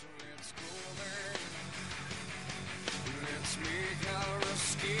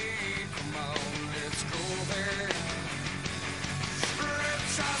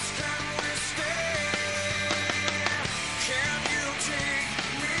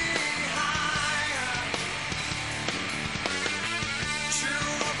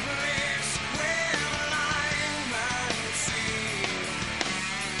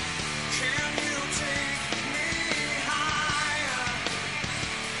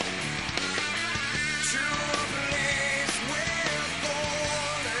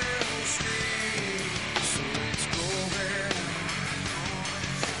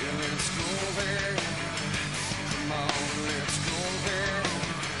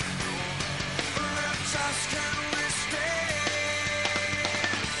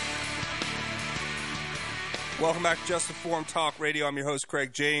 Welcome back to Just Informed Talk Radio. I'm your host,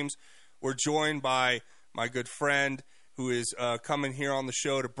 Craig James. We're joined by my good friend who is coming here on the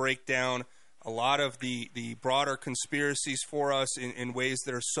show to break down a lot of the broader conspiracies for us in ways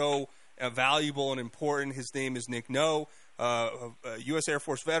that are so valuable and important. His name is Nick No, a U.S. Air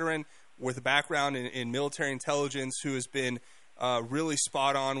Force veteran with a background in military intelligence who has been really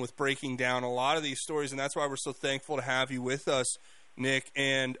spot on with breaking down a lot of these stories, and that's why we're so thankful to have you with us, Nick.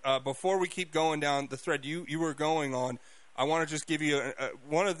 And before we keep going down the thread you were going on, I want to just give you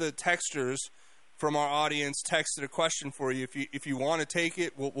one of the texters from our audience texted a question for you. If you want to take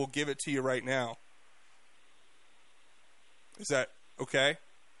it, we'll give it to you right now. Is that okay?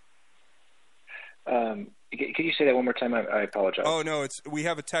 Can you say that one more time? I apologize. Oh no, we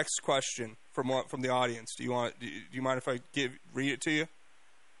have a text question from the audience. Do you mind if I read it to you?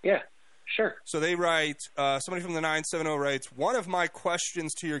 Yeah. Sure. So they write, somebody from the 970 writes, one of my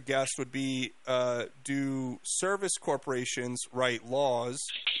questions to your guest would be, do service corporations write laws?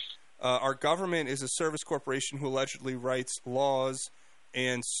 Our government is a service corporation who allegedly writes laws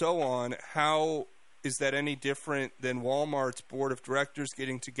and so on. How is that any different than Walmart's board of directors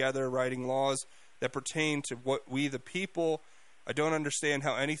getting together, writing laws that pertain to what we the people? I don't understand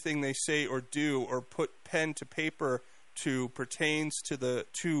how anything they say or do or put pen to paper to pertains to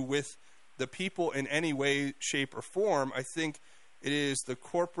with the people in any way, shape, or form. I think it is the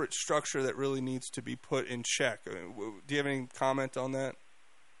corporate structure that really needs to be put in check. Do you have any comment on that?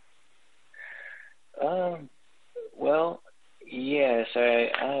 Well, yes.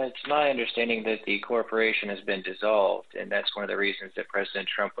 It's my understanding that the corporation has been dissolved, and that's one of the reasons that President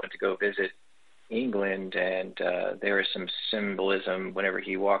Trump went to go visit England, and there was some symbolism whenever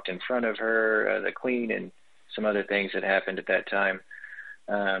he walked in front of her, the Queen, and some other things that happened at that time.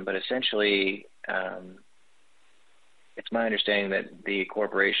 But essentially, it's my understanding that the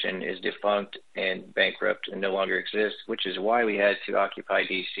corporation is defunct and bankrupt and no longer exists, which is why we had to occupy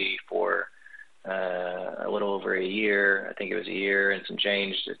D.C. for a little over a year. I think it was a year and some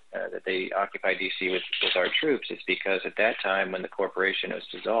change that they occupied D.C. with our troops. It's because at that time when the corporation was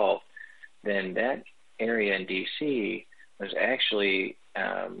dissolved, then that area in D.C. was actually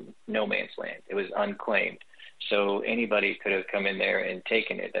no man's land. It was unclaimed. So anybody could have come in there and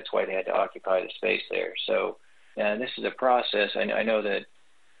taken it. That's why they had to occupy the space there. So this is a process. I know that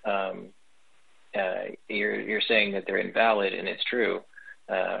you're saying that they're invalid, and it's true.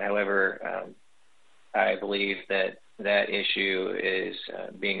 However, I believe that issue is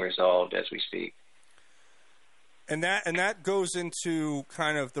being resolved as we speak. And that goes into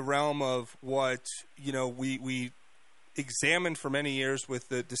kind of the realm of what we examined for many years with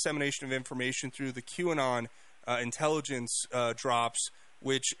the dissemination of information through the QAnon intelligence drops,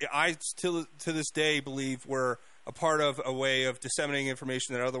 which I to this day believe were a part of a way of disseminating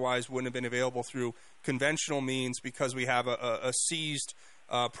information that otherwise wouldn't have been available through conventional means, because we have a seized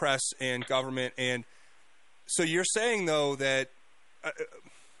press and government. And so you're saying, though, that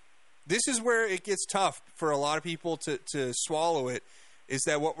this is where it gets tough for a lot of people to swallow it, is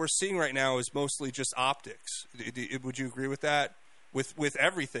that what we're seeing right now is mostly just optics. Would you agree with that? With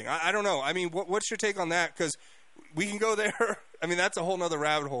everything? I don't know. I mean, what's your take on that? Because we can go there. I mean, that's a whole nother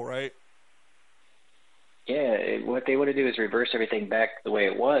rabbit hole, right? Yeah, what they want to do is reverse everything back the way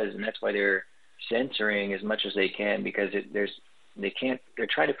it was, and that's why they're censoring as much as they can because they're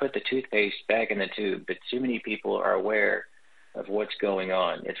trying to put the toothpaste back in the tube, but too many people are aware of what's going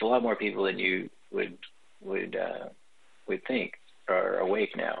on. It's a lot more people than you would think are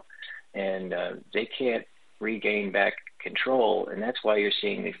awake now, and they can't regain back control, and that's why you're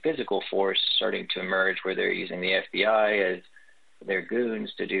seeing the physical force starting to emerge, where they're using the FBI as their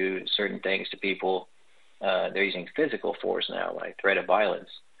goons to do certain things to people. They're using physical force now, like threat of violence,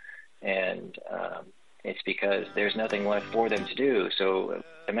 and it's because there's nothing left for them to do. So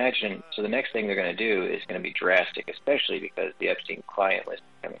imagine, the next thing they're going to do is going to be drastic, especially because the Epstein client list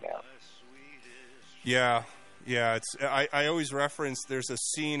is coming out. Yeah. It's I always reference, there's a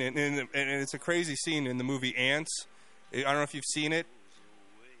scene, and it's a crazy scene in the movie Ants. I don't know if you've seen it.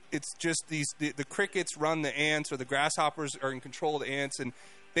 It's just the crickets run the ants, or the grasshoppers are in control of the ants, and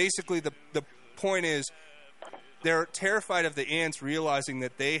basically the point is they're terrified of the ants realizing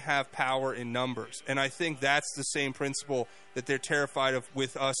that they have power in numbers. And I think that's the same principle that they're terrified of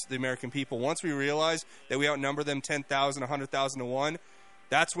with us, the American people. Once we realize that we outnumber them 10,000, 100,000 to 1,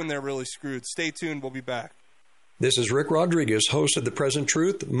 that's when they're really screwed. Stay tuned. We'll be back. This is Rick Rodriguez, host of The Present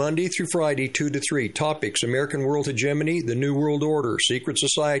Truth, Monday through Friday, 2 to 3. Topics: American world hegemony, the New World Order, secret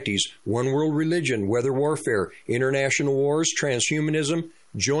societies, one world religion, weather warfare, international wars, transhumanism.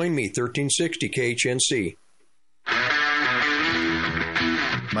 Join me, 1360 KHNC.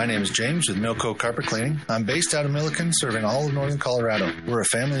 My name is James with Milco Carpet Cleaning. I'm based out of Milliken, serving all of northern Colorado. We're a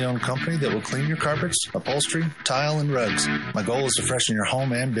family-owned company that will clean your carpets, upholstery, tile, and rugs. My goal is to freshen your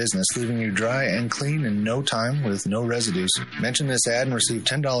home and business, leaving you dry and clean in no time with no residues. Mention this ad and receive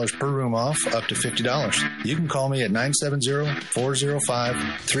 $10 per room off, up to $50. You can call me at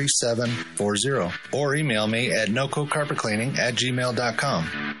 970-405-3740 or email me at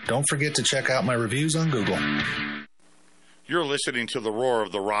nococarpetcleaning@gmail.com. Don't forget to check out my reviews on Google. You're listening to the Roar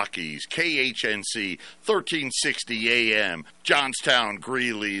of the Rockies, KHNC, 1360 AM, Johnstown,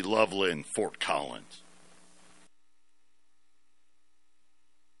 Greeley, Loveland, Fort Collins.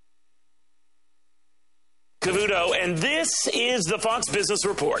 Cavuto, and this is the Fox Business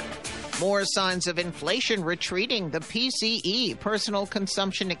Report. More signs of inflation retreating. The PCE, Personal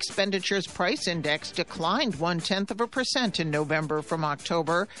Consumption Expenditures Price Index, declined 0.1% in November from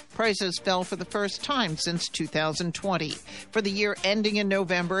October. Prices fell for the first time since 2020. For the year ending in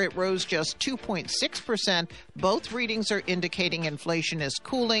November, it rose just 2.6%. Both readings are indicating inflation is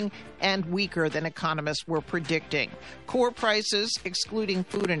cooling and weaker than economists were predicting. Core prices, excluding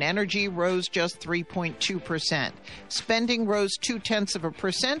food and energy, rose just 3.2%. Spending rose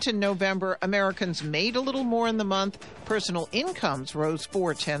 0.2% in November. Americans made a little more in the month. Personal incomes rose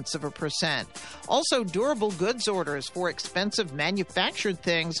 0.4%. Also, durable goods orders for expensive manufactured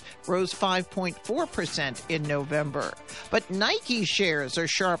things rose 5.4% in November. But Nike shares are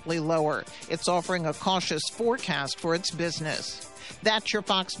sharply lower. It's offering a cautious forecast for its business. That's your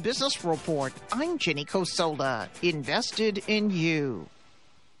Fox Business Report. I'm Jenny Cosola. Invested in you.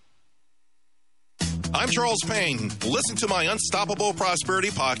 I'm Charles Payne. Listen to my Unstoppable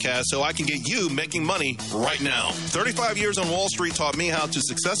Prosperity podcast so I can get you making money right now. 35 years on Wall Street taught me how to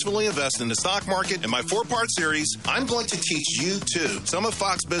successfully invest in the stock market. In my 4-part series, I'm going to teach you too. Some of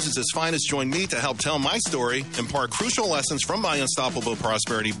Fox Business's finest join me to help tell my story, impart crucial lessons from my Unstoppable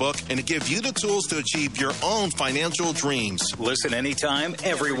Prosperity book, and to give you the tools to achieve your own financial dreams. Listen anytime,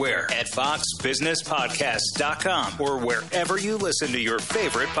 everywhere at foxbusinesspodcast.com or wherever you listen to your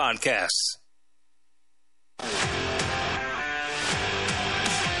favorite podcasts.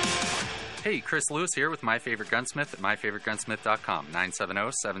 Hey, Chris Lewis here with My Favorite Gunsmith at myfavoritegunsmith.com,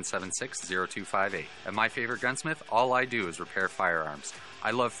 970-776-0258. At My Favorite Gunsmith, all I do is repair firearms. I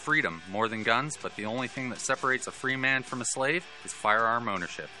love freedom more than guns, but the only thing that separates a free man from a slave is firearm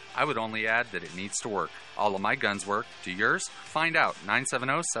ownership. I would only add that it needs to work. All of my guns work. Do yours? Find out.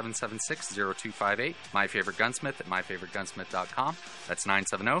 970-776-0258. My Favorite Gunsmith at myfavoritegunsmith.com. That's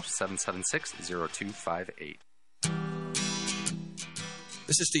 970-776-0258.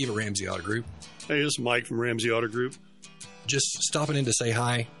 This is Steve at Ramsey Auto Group. Hey, this is Mike from Ramsey Auto Group. Just stopping in to say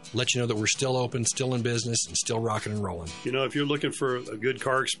hi, let you know that we're still open, still in business, and still rocking and rolling. You know, if you're looking for a good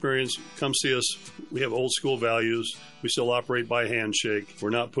car experience, come see us. We have old school values. We still operate by handshake.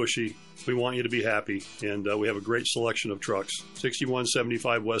 We're not pushy. We want you to be happy, and we have a great selection of trucks.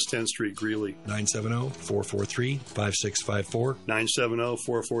 6175 West 10th Street, Greeley. 970-443-5654.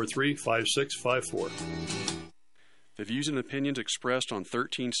 970-443-5654. The views and opinions expressed on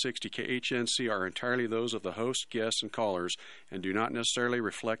 1360 KHNC are entirely those of the host, guests, and callers, and do not necessarily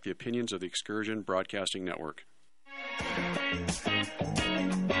reflect the opinions of the Excursion Broadcasting Network.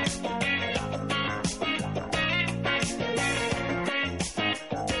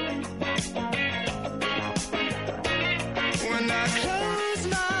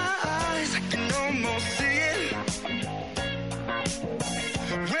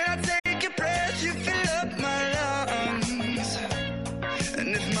 When I take your breath, you fill up my lungs. And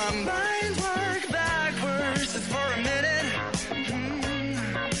if my mind works backwards for a minute,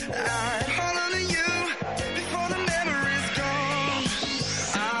 I'd hold on to you before the memory's gone.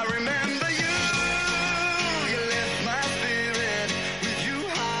 I remember you, you lift my spirit. With you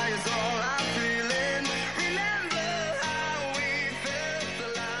high is all I'm feeling. Remember how we felt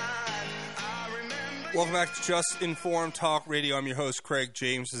alive. Welcome back to Just Informed Talk Radio. I'm your host, Craig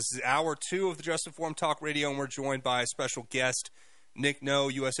James. This is hour 2 of the Just Informed Talk Radio, and we're joined by a special guest, Nick No,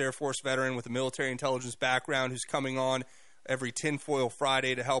 U.S. Air Force veteran with a military intelligence background, who's coming on every Tinfoil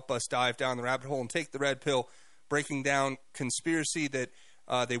Friday to help us dive down the rabbit hole and take the red pill, breaking down conspiracy that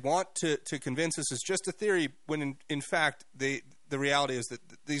they want to convince us is just a theory, when in fact the reality is that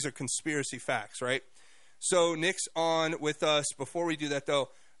these are conspiracy facts, right? So Nick's on with us. Before we do that, though,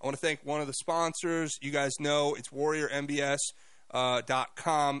 I want to thank one of the sponsors. You guys know it's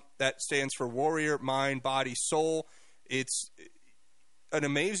WarriorMBS.com. That stands for Warrior Mind, Body, Soul. It's an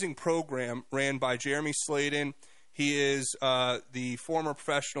amazing program ran by Jeremy Sladen. He is the former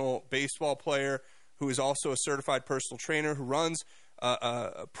professional baseball player who is also a certified personal trainer who runs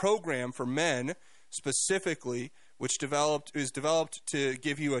a program for men specifically, which is developed to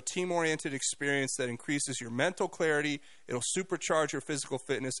give you a team-oriented experience that increases your mental clarity. It'll supercharge your physical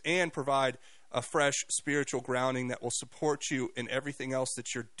fitness and provide a fresh spiritual grounding that will support you in everything else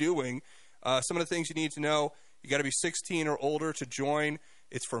that you're doing. Some of the things you need to know: you got to be 16 or older to join.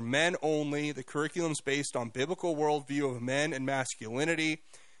 It's for men only. The curriculum's based on biblical worldview of men and masculinity.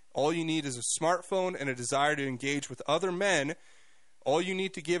 All you need is a smartphone and a desire to engage with other men. All you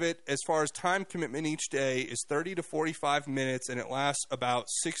need to give it as far as time commitment each day is 30 to 45 minutes, and it lasts about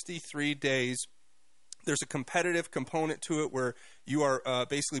 63 days. There's a competitive component to it where you are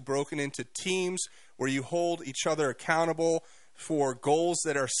basically broken into teams where you hold each other accountable for goals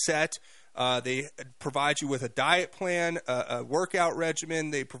that are set. They provide you with a diet plan, a workout regimen.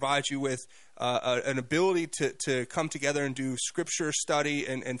 They provide you with an ability to come together and do scripture study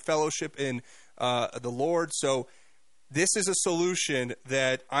and fellowship in the Lord. So this is a solution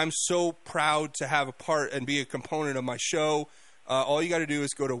that I'm so proud to have a part and be a component of my show. All you got to do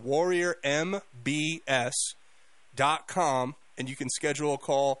is go to WarriorMBS.com, and you can schedule a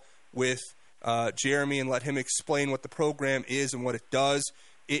call with Jeremy and let him explain what the program is and what it does.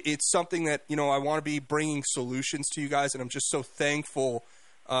 It's something that, I want to be bringing solutions to you guys, and I'm just so thankful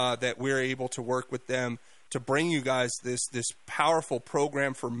that we're able to work with them to bring you guys this powerful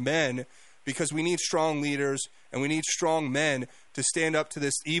program for men, because we need strong leaders and we need strong men to stand up to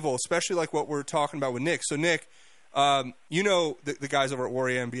this evil, especially like what we're talking about with Nick. So, Nick, the guys over at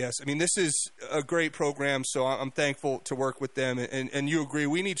Warrior MBS. I mean, this is a great program, so I'm thankful to work with them. And you agree,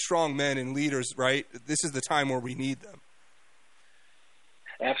 we need strong men and leaders, right? This is the time where we need them.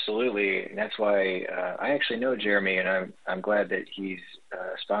 Absolutely, and that's why I actually know Jeremy, and I'm glad that he's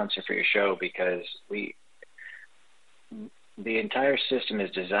a sponsor for your show, because the entire system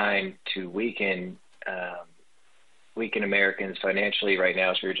is designed to weaken Americans financially right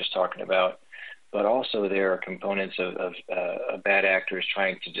now, as we were just talking about. But also there are components of bad actors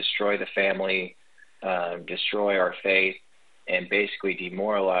trying to destroy the family, destroy our faith, and basically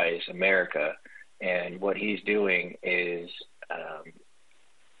demoralize America. And what he's doing is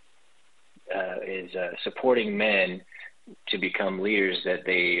supporting men to become leaders that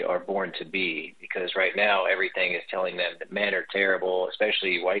they are born to be, because right now everything is telling them that men are terrible,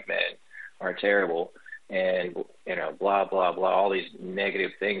 especially white men are terrible, and blah blah blah, all these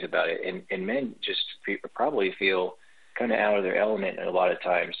negative things about it, and men just probably feel kind of out of their element a lot of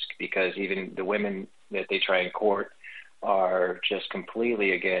times, because even the women that they try and court are just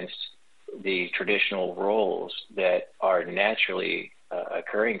completely against the traditional roles that are naturally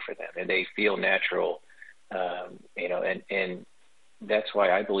occurring for them, and they feel natural, and that's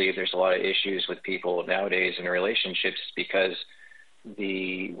why I believe there's a lot of issues with people nowadays in relationships, because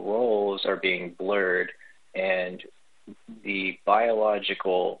the roles are being blurred and the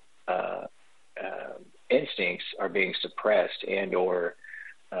biological instincts are being suppressed and or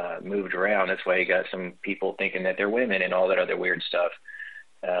moved around. That's why you got some people thinking that they're women and all that other weird stuff.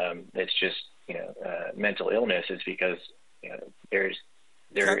 That's just mental illness. Is because they're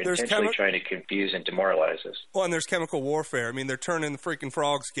intentionally trying to confuse and demoralize us. Well, and there's chemical warfare. I mean, they're turning the freaking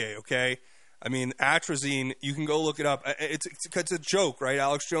frogs gay, okay? I mean, atrazine, you can go look it up. It's a joke, right?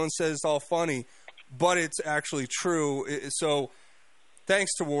 Alex Jones says it's all funny, but it's actually true. So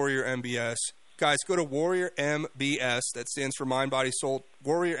thanks to Warrior MBS. Guys, go to Warrior MBS. That stands for Mind, Body, Soul.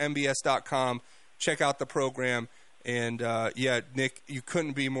 WarriorMBS.com. Check out the program. And, Nick, you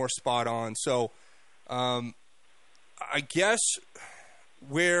couldn't be more spot on. So I guess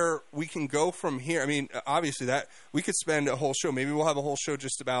where we can go from here. I mean, obviously that we could spend a whole show. Maybe we'll have a whole show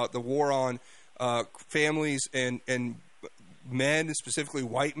just about the war on families and men, specifically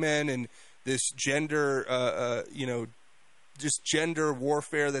white men, and this gender, just gender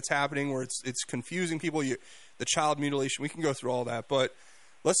warfare that's happening where it's confusing people. The child mutilation. We can go through all that, but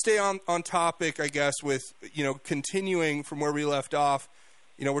let's stay on topic, I guess, with continuing from where we left off.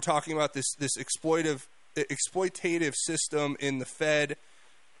 We're talking about this exploitative system in the Fed,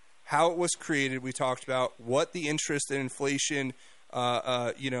 how it was created. We talked about what the interest in inflation,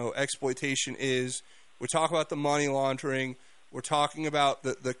 exploitation is. We talk about the money laundering. We're talking about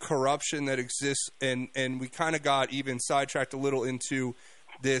the corruption that exists, and we kind of got even sidetracked a little into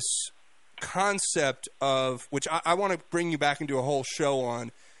this concept of, which I want to bring you back into a whole show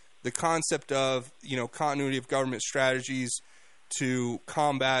on, the concept of, continuity of government strategies to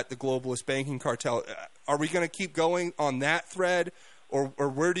combat the globalist banking cartel. Are we going to keep going on that thread, or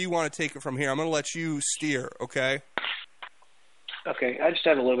where do you want to take it from here? I'm going to let you steer, okay? Okay, I just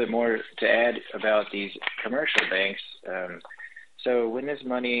have a little bit more to add about these commercial banks. So when this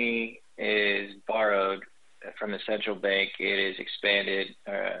money is borrowed from the central bank, it is expanded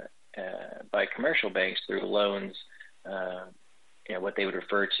by commercial banks through loans, what they would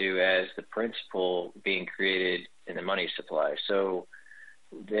refer to as the principal being created in the money supply. So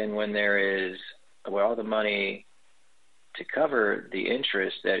then when there is all the money to cover the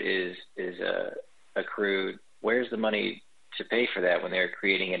interest that is accrued, where's the money to pay for that when they're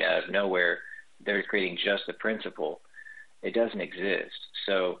creating it out of nowhere? They're creating just the principal. It doesn't exist.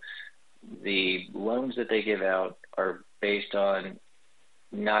 So the loans that they give out are based on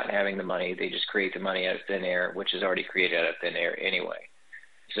not having the money. They just create the money out of thin air, which is already created out of thin air anyway.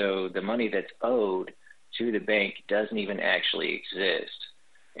 So the money that's owed to the bank doesn't even actually exist.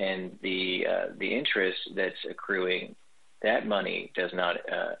 And the interest that's accruing, that money does not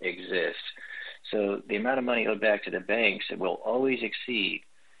exist. So the amount of money owed back to the banks, it will always exceed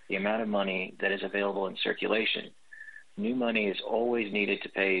the amount of money that is available in circulation. New money is always needed to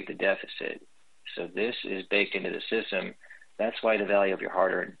pay the deficit. So this is baked into the system. That's why the value of your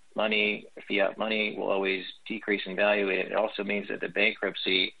hard-earned money, fiat money, will always decrease in value. And it also means that the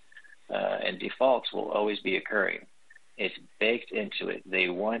bankruptcy and defaults will always be occurring. It's baked into it. They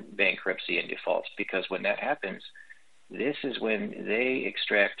want bankruptcy and defaults because when that happens, this is when they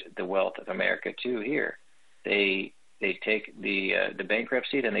extract the wealth of America too here. They take the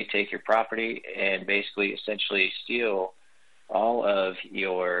bankruptcy, then they take your property and basically essentially steal all of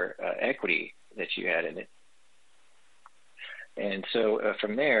your equity that you had in it. And so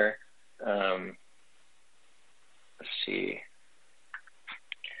from there, let's see.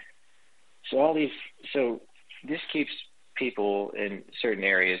 So this keeps people in certain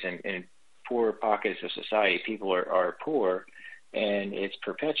areas and poor pockets of society. People are poor, and it's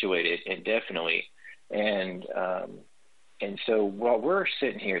perpetuated indefinitely. And so while we're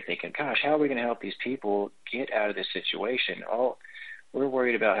sitting here thinking, gosh, how are we going to help these people get out of this situation? We're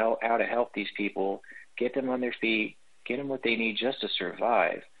worried about how to help these people, get them on their feet, get them what they need just to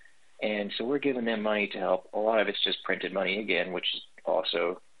survive. And so we're giving them money to help. A lot of it's just printed money again, which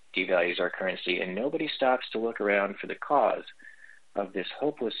also devalues our currency. And nobody stops to look around for the cause of this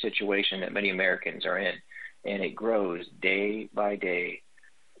hopeless situation that many Americans are in. And it grows day by day.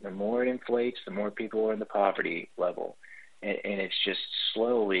 The more it inflates, the more people are in the poverty level. And it's just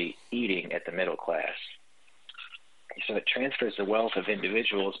slowly eating at the middle class. So it transfers the wealth of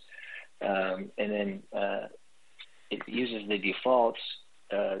individuals, and then it uses the defaults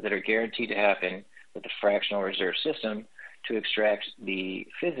that are guaranteed to happen with the fractional reserve system to extract the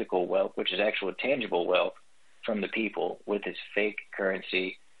physical wealth, which is actual tangible wealth, from the people with this fake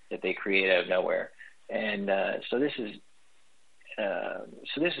currency that they create out of nowhere. And so this is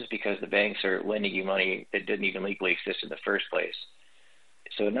because the banks are lending you money that didn't even legally exist in the first place.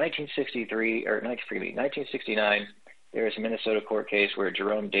 So in 1969, there was a Minnesota court case where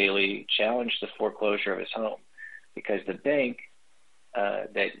Jerome Daley challenged the foreclosure of his home because the bank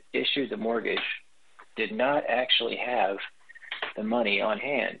that issued the mortgage did not actually have the money on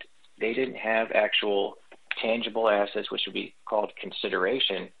hand. They didn't have actual tangible assets, which would be called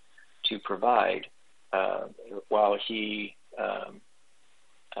consideration, to provide while he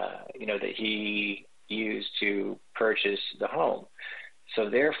that he used to purchase the home. So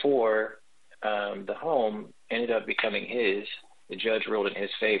therefore, the home ended up becoming his. The judge ruled in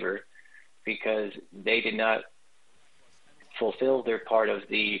his favor because they did not fulfill their part of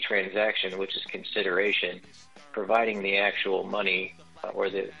the transaction, which is consideration, providing the actual money or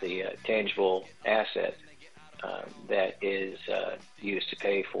the tangible asset that is used to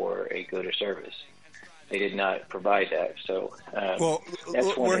pay for a good or service. they did not provide that. So that's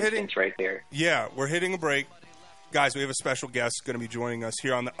one instance right there. Yeah, we're hitting a break. Guys, we have a special guest going to be joining us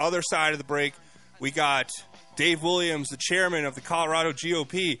here. On the other side of the break, we got Dave Williams, the chairman of the Colorado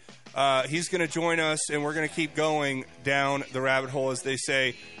GOP. He's going to join us, and we're going to keep going down the rabbit hole, as they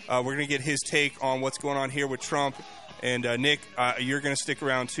say. We're going to get his take on what's going on here with Trump. And Nick, you're going to stick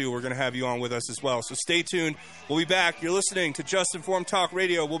around, too. We're going to have you on with us as well. So stay tuned. We'll be back. You're listening to Just Informed Talk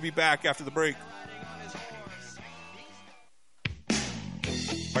Radio. We'll be back after the break.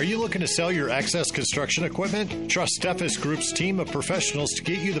 Are you looking to sell your access construction equipment? Trust Steffes Group's team of professionals to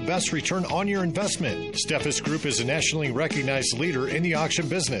get you the best return on your investment. Steffes Group is a nationally recognized leader in the auction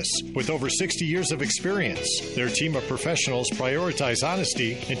business with over 60 years of experience. Their team of professionals prioritize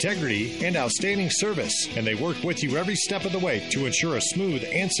honesty, integrity, and outstanding service, and they work with you every step of the way to ensure a smooth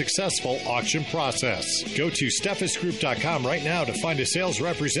and successful auction process. Go to SteffesGroup.com right now to find a sales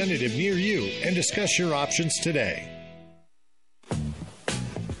representative near you and discuss your options today.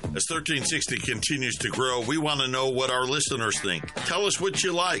 As 1360 continues to grow, we want to know what our listeners think. Tell us what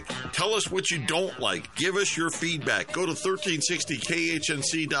you like. Tell us what you don't like. Give us your feedback. Go to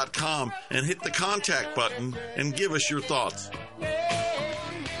 1360khnc.com and hit the contact button and give us your thoughts.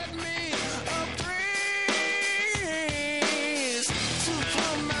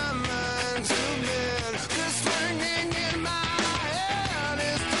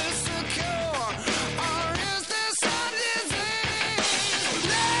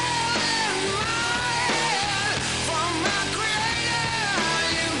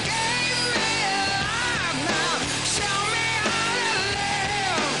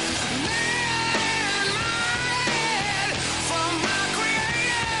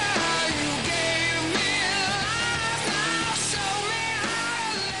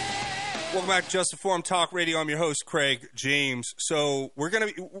 Welcome back to Just Informed Talk Radio. I'm your host, Craig James. So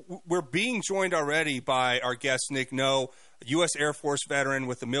we're being joined already by our guest, Nick No, a U.S. Air Force veteran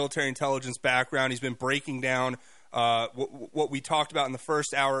with a military intelligence background. He's been breaking down what we talked about in the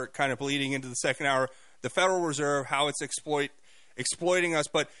first hour, kind of bleeding into the second hour, the Federal Reserve, how it's exploiting us.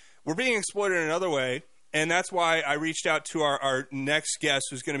 But we're being exploited in another way, and that's why I reached out to our next guest,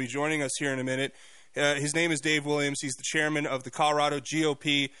 who's going to be joining us here in a minute. His name is Dave Williams. He's the chairman of the Colorado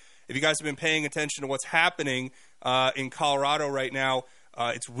GOP. If you guys have been paying attention to what's happening in Colorado right now,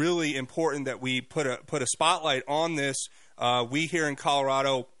 it's really important that we put a spotlight on this. We here in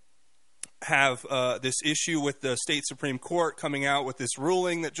Colorado have this issue with the state Supreme Court coming out with this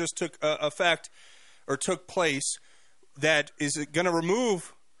ruling that just took place that is going to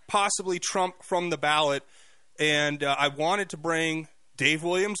remove possibly Trump from the ballot. And I wanted to bring Dave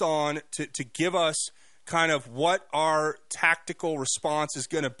Williams on to give us kind of what our tactical response is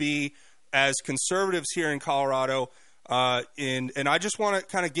going to be as conservatives here in Colorado. And I just want to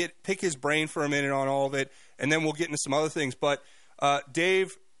kind of pick his brain for a minute on all of it, and then we'll get into some other things. But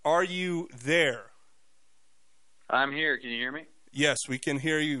Dave, are you there? I'm here. Can you hear me? Yes, we can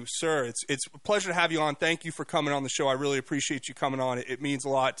hear you, sir. It's a pleasure to have you on. Thank you for coming on the show. I really appreciate you coming on. It means a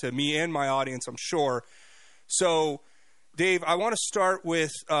lot to me and my audience, I'm sure. So, Dave, I want to start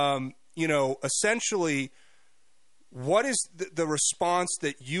with essentially, what is the response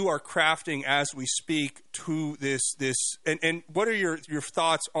that you are crafting as we speak to this and what are your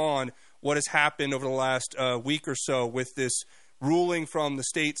thoughts on what has happened over the last week or so with this ruling from the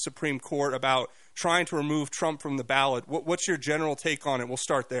state Supreme Court about trying to remove Trump from the ballot? What's your general take on it? We'll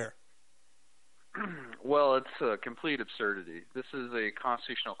start there. Well, it's a complete absurdity. This is a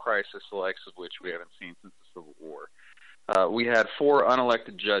constitutional crisis, the likes of which we haven't seen since the Civil War. We had 4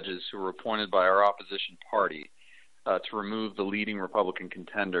 unelected judges who were appointed by our opposition party to remove the leading Republican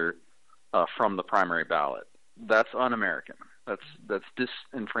contender from the primary ballot. That's un-American. That's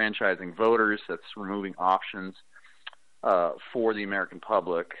disenfranchising voters. That's removing options for the American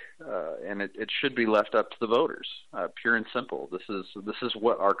public, and it should be left up to the voters. Pure and simple. This is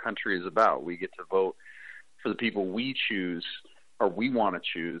what our country is about. We get to vote for the people we choose or we want to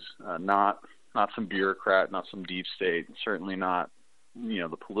choose, not some bureaucrat, not some deep state, and certainly not,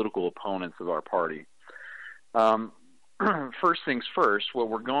 the political opponents of our party. First things first, what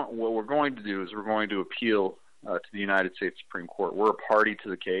we're going to do is we're going to appeal to the United States Supreme Court. We're a party to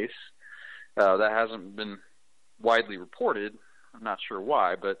the case. That hasn't been widely reported. I'm not sure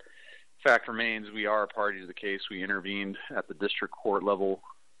why, but fact remains we are a party to the case. We intervened at the district court level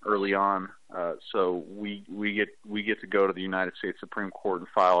early on, so we get to go to the United States Supreme Court and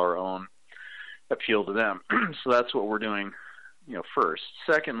file our own appeal to them. So that's what we're doing, first.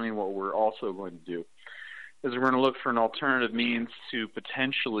 Secondly, what we're also going to do is we're going to look for an alternative means to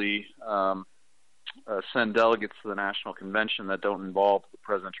potentially send delegates to the national convention that don't involve the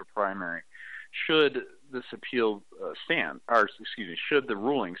presidential primary. Should this appeal should the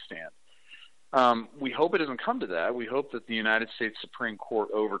ruling stand. We hope it doesn't come to that. We hope that the United States Supreme Court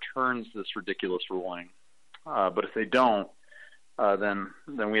overturns this ridiculous ruling. But if they don't, then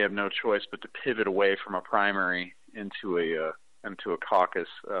we have no choice but to pivot away from a primary into a caucus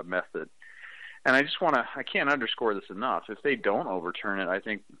method. And I can't underscore this enough. If they don't overturn it, I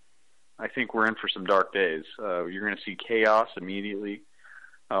think we're in for some dark days. You're going to see chaos immediately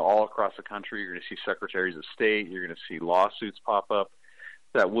all across the country. You're going to see secretaries of state. You're going to see lawsuits pop up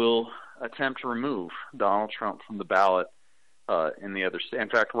that will attempt to remove Donald Trump from the ballot in the other states. In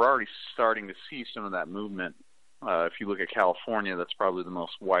fact, we're already starting to see some of that movement. If you look at California, that's probably the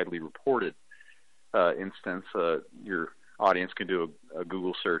most widely reported instance. Your audience can do a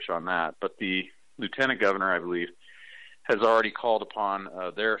Google search on that. But the lieutenant governor, I believe, has already called upon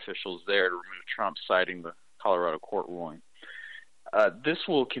their officials there to remove Trump, citing the Colorado court ruling. This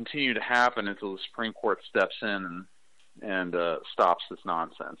will continue to happen until the Supreme Court steps in and stops this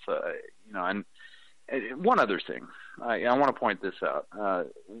nonsense. And one other thing, I want to point this out.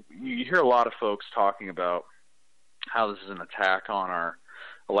 You hear a lot of folks talking about how this is an attack on our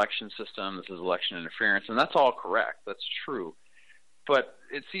election system, this is election interference, and that's all correct. That's true. But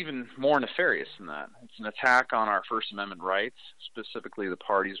it's even more nefarious than that. It's an attack on our First Amendment rights, specifically the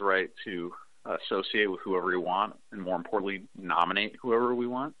party's right to associate with whoever we want, and more importantly, nominate whoever we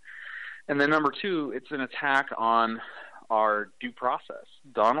want. And then number two, it's an attack on our due process.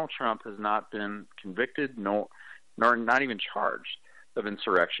 Donald Trump has not been convicted, nor not even charged of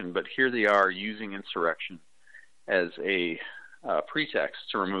insurrection, but here they are using insurrection as a pretext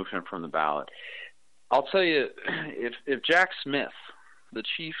to remove him from the ballot. I'll tell you, if Jack Smith, the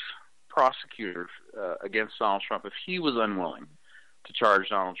chief prosecutor against Donald Trump, if he was unwilling to charge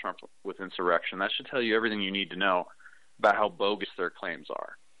Donald Trump with insurrection, that should tell you everything you need to know about how bogus their claims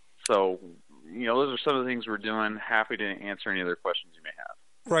are. So, those are some of the things we're doing. Happy to answer any other questions you may have.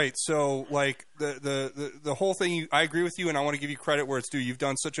 Right. So, like the whole thing, I agree with you, and I want to give you credit where it's due. You've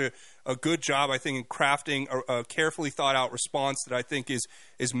done such a good job, I think, in crafting a carefully thought out response that I think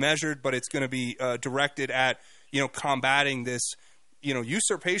is measured, but it's going to be directed at combating this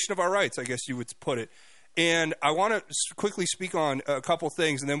usurpation of our rights, I guess you would put it. And I want to quickly speak on a couple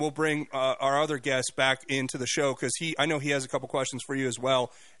things, and then we'll bring our other guest back into the show because I know he has a couple questions for you as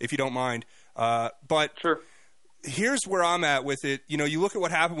well, if you don't mind. But sure. Here's where I'm at with it. You look at what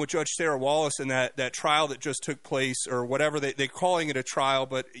happened with Judge Sarah Wallace and that trial that just took place, or whatever they're calling it a trial,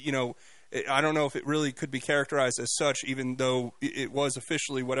 but I don't know if it really could be characterized as such, even though it was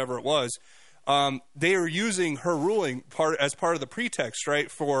officially whatever it was. They are using her ruling as part of the pretext, right,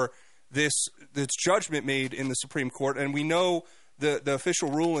 for this judgment made in the Supreme Court, and we know the official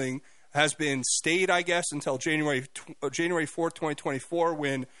ruling has been stayed, I guess, until January 4th, 2024,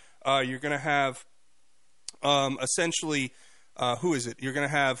 when you're going to have essentially, who is it? You're going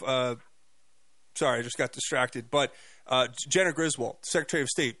to have, sorry, I just got distracted, but Jena Griswold, Secretary of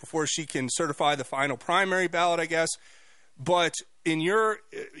State, before she can certify the final primary ballot, I guess. But in your,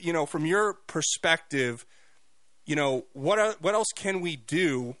 from your perspective, what else can we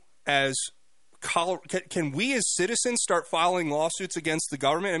do as can we as citizens start filing lawsuits against the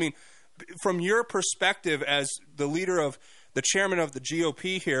government? I mean, from your perspective as the leader of the chairman of the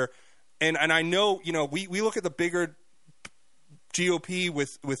GOP here, and I know, we look at the bigger GOP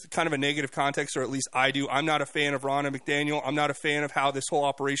with kind of a negative context, or at least I do. I'm not a fan of Ronna McDaniel. I'm not a fan of how this whole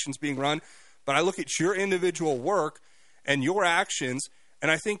operation's being run. But I look at your individual work and your actions, and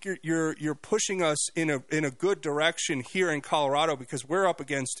I think you're pushing us in a good direction here in Colorado, because we're up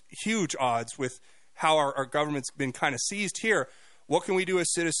against huge odds with how our government's been kind of seized here. What can we do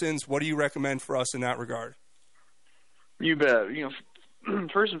as citizens? What do you recommend for us in that regard? You bet.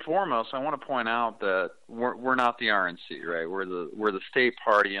 First and foremost, I want to point out that we're not the RNC, right? We're the state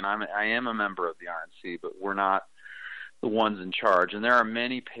party, and I am a member of the RNC, but we're not the ones in charge. And there are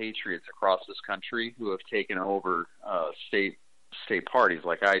many patriots across this country who have taken over state parties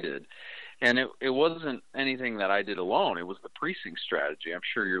like I did. And it wasn't anything that I did alone. It was the precinct strategy. I'm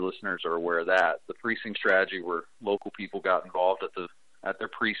sure your listeners are aware of that. The precinct strategy, where local people got involved at their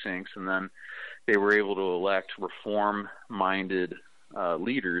precincts, and then they were able to elect reform-minded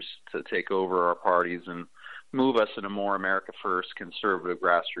leaders to take over our parties and move us in a more America First, conservative,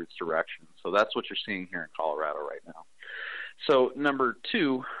 grassroots direction. So that's what you're seeing here in Colorado right now. So number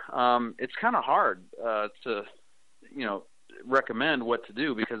two, it's kind of hard to recommend what to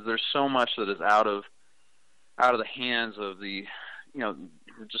do, because there's so much that is out of the hands of the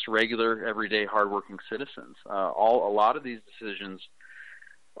just regular, everyday, hardworking citizens. A lot of these decisions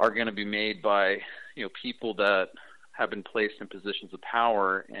are going to be made by people that have been placed in positions of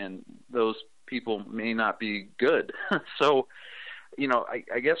power, and those people may not be good. So,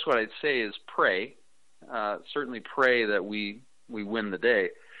 I guess what I'd say is pray. Certainly pray that we win the day.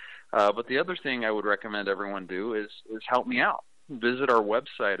 But the other thing I would recommend everyone do is help me out. Visit our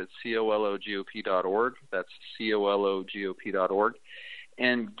website at cologop.org. That's cologop.org.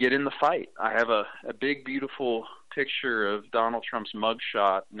 And get in the fight. I have a big, beautiful picture of Donald Trump's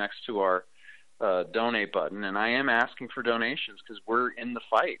mugshot next to our donate button, and I am asking for donations because we're in the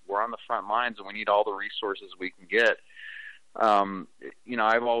fight. We're on the front lines, and we need all the resources we can get.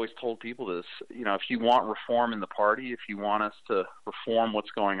 I've always told people this. If you want reform in the party, if you want us to reform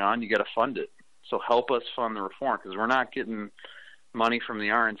what's going on, you got to fund it. So help us fund the reform, because we're not getting money from the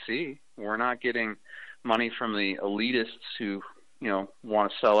RNC. We're not getting money from the elitists who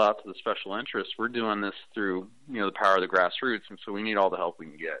want to sell out to the special interests. We're doing this through, the power of the grassroots, and so we need all the help we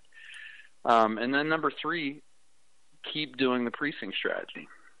can get. And then number 3, keep doing the precinct strategy.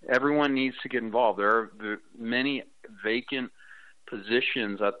 Everyone needs to get involved. There are many vacant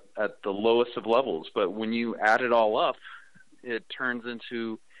positions at the lowest of levels, but when you add it all up, it turns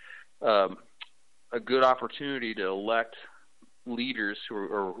into a good opportunity to elect leaders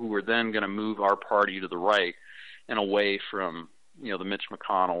who are then going to move our party to the right and away from the Mitch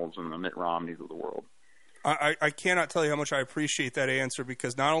McConnells and the Mitt Romneys of the world. I cannot tell you how much I appreciate that answer,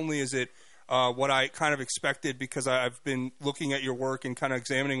 because not only is it what I kind of expected, because I've been looking at your work and kind of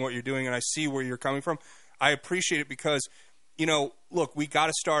examining what you're doing, and I see where you're coming from. I appreciate it because, look, we got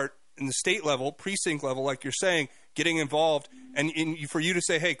to start in the state level, precinct level, like you're saying, getting involved. And for you to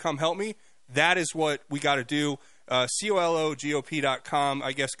say, hey, come help me, that is what we got to do. cologop.com.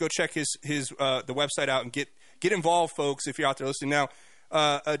 I guess go check his the website out and get involved, folks, if you're out there listening. Now,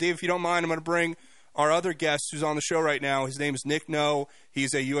 Dave, if you don't mind, I'm going to bring our other guest who's on the show right now. His name is Nick No.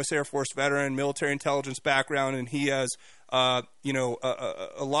 He's a U.S. Air Force veteran, military intelligence background, and he has a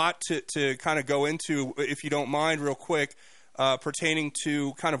lot to kind of go into, if you don't mind, real quick, pertaining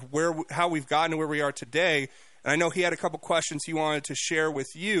to kind of how we've gotten to where we are today. And I know he had a couple questions he wanted to share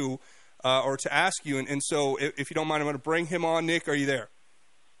with you or to ask you. And so if you don't mind, I'm going to bring him on. Nick, are you there?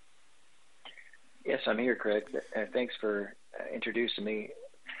 Yes, I'm here, Craig. Thanks for introducing me.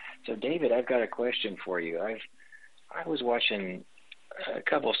 So, David, I've got a question for you. I was watching a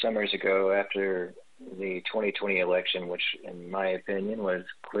couple of summers ago after the 2020 election, which, in my opinion, was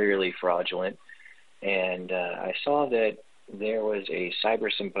clearly fraudulent, and I saw that there was a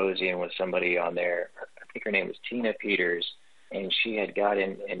cyber symposium with somebody on there. I think her name was Tina Peters, and she had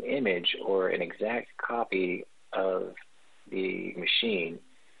gotten an image or an exact copy of the machine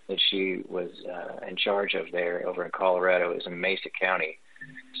that she was in charge of there over in Colorado. It was in Mesa County.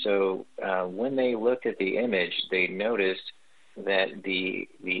 So when they looked at the image, they noticed that the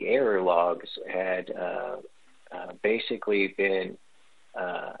error logs had basically been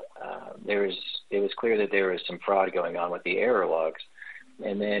it was clear that there was some fraud going on with the error logs.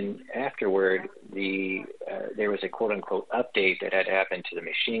 And then afterward, there was a quote-unquote update that had happened to the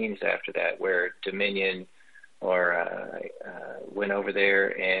machines after that, where Dominion went over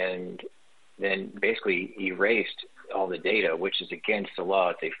there and then basically erased all the data, which is against the law.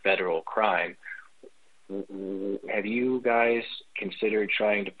 It's a federal crime. Have you guys considered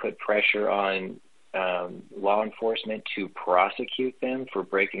trying to put pressure on law enforcement to prosecute them for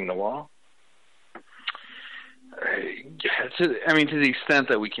breaking the law? To the extent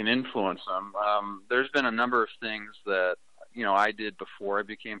that we can influence them. There's been a number of things that, I did before I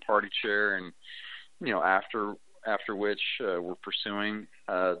became party chair and, after which we're pursuing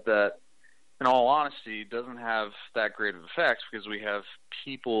that, in all honesty, doesn't have that great of effects, because we have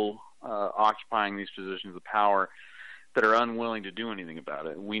people occupying these positions of power that are unwilling to do anything about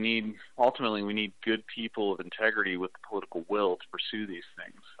it. Ultimately, we need good people of integrity with the political will to pursue these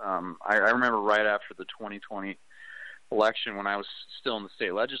things. I remember right after the 2020 election, when I was still in the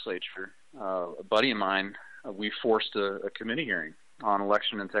state legislature, a buddy of mine, we forced a committee hearing on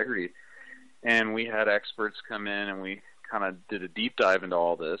election integrity, and we had experts come in and we kind of did a deep dive into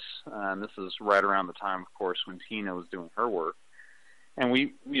all this. And this is right around the time, of course, when Tina was doing her work. And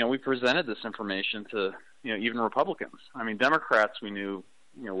we presented this information to, even Republicans. I mean, Democrats we knew,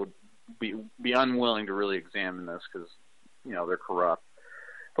 would be unwilling to really examine this because, they're corrupt.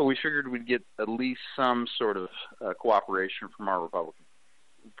 But we figured we'd get at least some sort of cooperation from our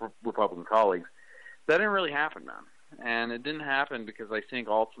Republican colleagues. That didn't really happen, man. And it didn't happen because I think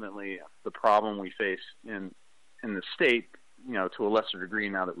ultimately the problem we face in the state, to a lesser degree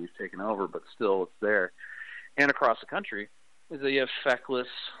now that we've taken over, but still it's there, and across the country, is that you have feckless,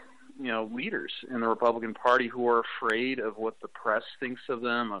 leaders in the Republican Party who are afraid of what the press thinks of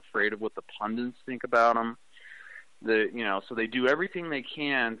them, afraid of what the pundits think about them. So they do everything they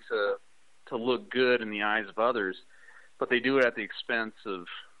can to look good in the eyes of others, but they do it at the expense of,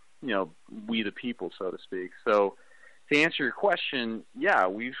 we the people, so to speak. So to answer your question, yeah,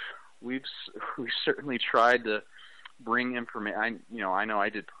 we've certainly tried to bring information. I know I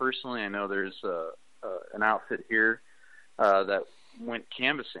did personally. I know there's an outfit here that went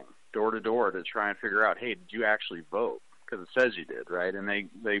canvassing door to door to try and figure out, hey, did you actually vote? Because it says you did, right? And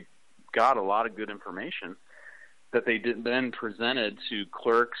they got a lot of good information that they then presented to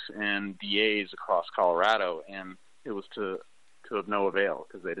clerks and DAs across Colorado, and it was to of no avail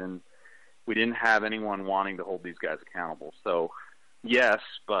because we didn't have anyone wanting to hold these guys accountable. So yes,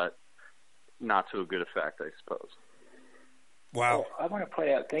 but not to a good effect, I suppose. Wow. I want to point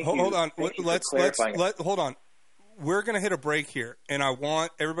out. Hold on. Hold on. We're going to hit a break here, and I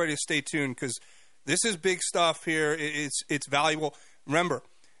want everybody to stay tuned because this is big stuff here. It's valuable. Remember,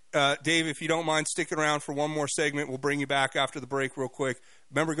 Dave, if you don't mind sticking around for one more segment, we'll bring you back after the break real quick.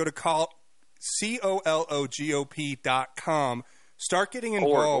 Remember, go to COLOGOP.com. Start getting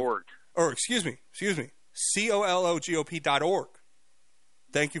involved. Excuse me. COLOGOP.org.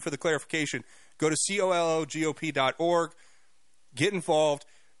 Thank you for the clarification. Go to COLOGOP.org. Get involved.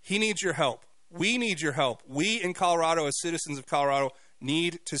 He needs your help. We need your help. We in Colorado, as citizens of Colorado,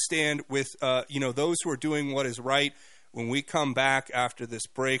 need to stand with those who are doing what is right. When we come back after this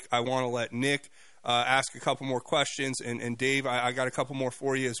break, I want to let Nick ask a couple more questions. And Dave, I got a couple more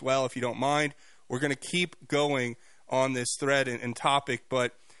for you as well, if you don't mind. We're going to keep going on this thread and topic.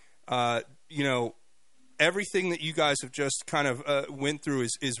 But, everything that you guys have just kind of went through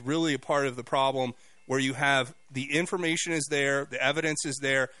is really a part of the problem, where you have the information is there, the evidence is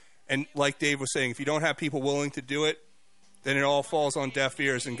there. And like Dave was saying, if you don't have people willing to do it, then it all falls on deaf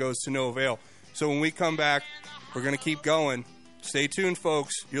ears and goes to no avail. So when we come back, we're going to keep going. Stay tuned,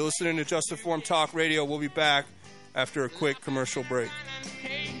 folks. You're listening to Just Informed Talk Radio. We'll be back after a quick commercial break.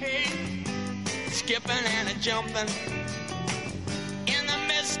 Hey, skipping and a jumping in the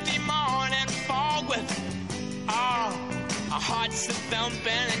misty morning fog with our hearts a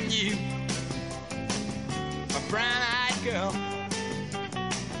thumping and you, a brown-eyed girl.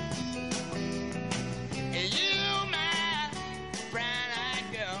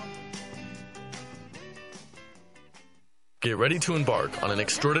 Get ready to embark on an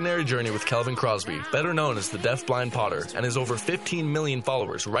extraordinary journey with Kelvin Crosby, better known as the Deaf Blind Potter, and his over 15 million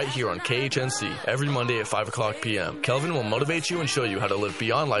followers right here on KHNC every Monday at 5 o'clock p.m. Kelvin will motivate you and show you how to live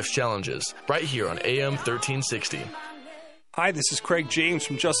beyond life's challenges right here on AM 1360. Hi, this is Craig James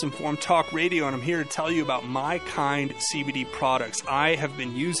from Just Informed Talk Radio, and I'm here to tell you about My Kind CBD products. I have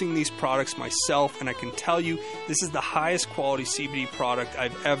been using these products myself, and I can tell you this is the highest quality CBD product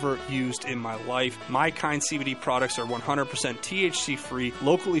I've ever used in my life. My Kind CBD products are 100% THC-free,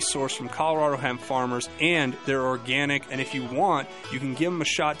 locally sourced from Colorado hemp farmers, and they're organic. And if you want, you can give them a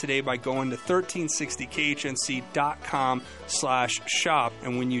shot today by going to 1360khnc.com/shop.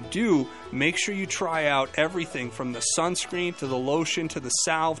 And when you do, make sure you try out everything from the sunscreen to the lotion to the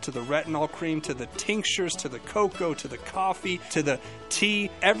salve to the retinol cream to the tinctures to the cocoa to the coffee to the tea,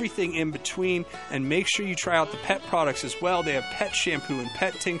 everything in between. And make sure you try out the pet products as well. They have pet shampoo and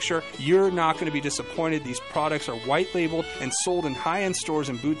pet tincture. You're not going to be disappointed. These products are white labeled and sold in high-end stores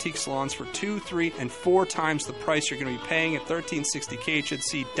and boutique salons for 2, 3, and 4 times the price you're going to be paying at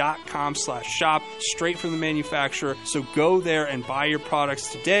 1360khnc.com/shop, straight from the manufacturer. So go there and buy your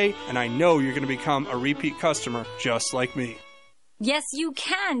products today, and I know you're going to become a repeat customer just like me. Yes, you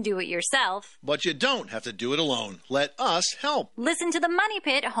can do it yourself. But you don't have to do it alone. Let us help. Listen to the Money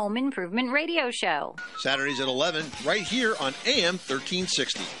Pit Home Improvement Radio Show. Saturdays at 11, right here on AM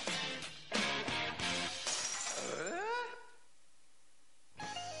 1360.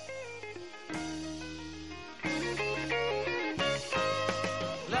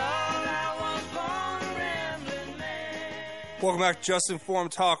 Welcome back to Just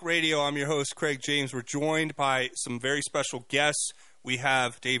Informed Talk Radio. I'm your host, Craig James. We're joined by some very special guests. We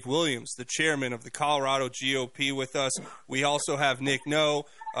have Dave Williams, the chairman of the Colorado GOP, with us. We also have Nick No,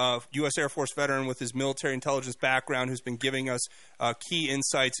 U.S. Air Force veteran with his military intelligence background, who's been giving us key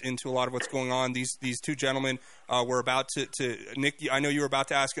insights into a lot of what's going on. These two gentlemen were about to Nick, I know you were about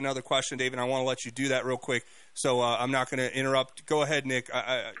to ask another question, Dave, and I want to let you do that real quick. So I'm not going to interrupt. Go ahead, Nick.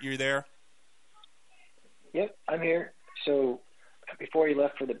 You're there? Yep, I'm here. So before you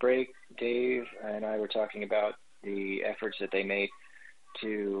left for the break, Dave and I were talking about the efforts that they made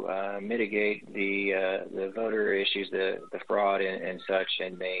to mitigate the voter issues, the fraud and such,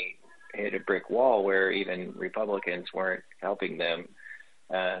 and they hit a brick wall where even Republicans weren't helping them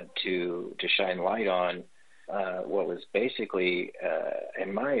to shine light on what was basically,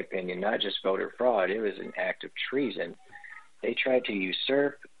 in my opinion, not just voter fraud. It was an act of treason. They tried to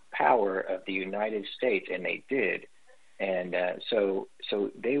usurp power of the United States, and they did. And so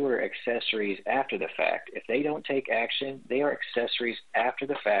they were accessories after the fact. If they don't take action, they are accessories after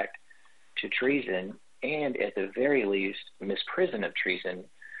the fact to treason, and at the very least, misprision of treason,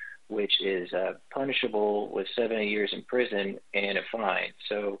 which is punishable with 70 years in prison and a fine.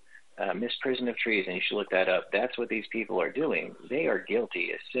 So misprision of treason, you should look that up. That's what these people are doing. They are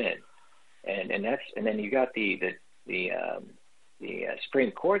guilty as sin, and then you got the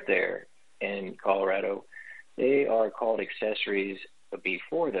Supreme Court there in Colorado. They are called accessories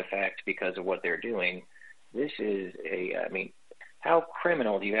before the fact because of what they're doing. This is how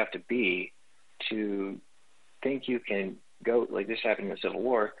criminal do you have to be to think you can go, like this happened in the Civil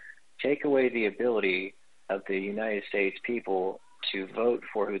War, take away the ability of the United States people to vote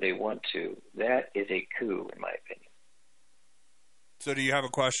for who they want to? That is a coup, in my opinion. So do you have a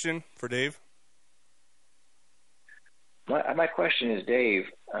question for Dave? My question is, Dave,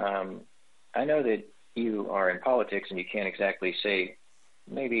 I know that you are in politics and you can't exactly say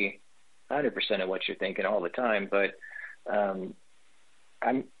maybe 100% of what you're thinking all the time, but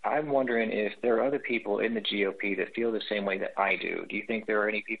I'm wondering if there are other people in the GOP that feel the same way that I do. Do you think there are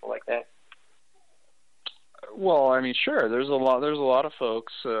any people like that? Well, I mean, sure. There's a lot of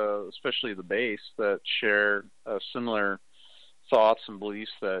folks, especially the base, that share similar thoughts and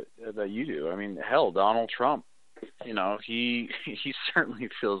beliefs that you do. I mean, hell, Donald Trump, he certainly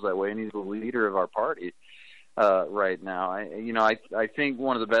feels that way, and he's the leader of our party right now. I think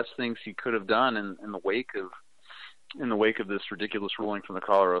one of the best things he could have done in the wake of this ridiculous ruling from the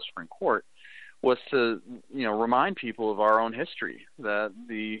Colorado Supreme Court was to remind people of our own history, that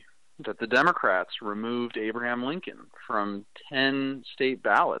the Democrats removed Abraham Lincoln from 10 state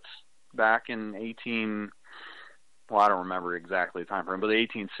ballots back in I don't remember exactly the time frame, but the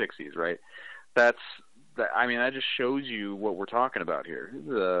 1860s, right? That just shows you what we're talking about here.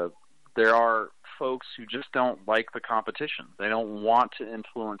 There are folks who just don't like the competition. They don't want to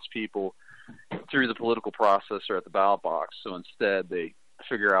influence people through the political process or at the ballot box. So instead, they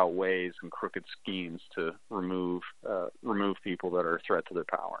figure out ways and crooked schemes to remove people that are a threat to their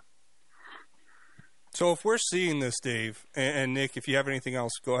power. So if we're seeing this, Dave, and Nick, if you have anything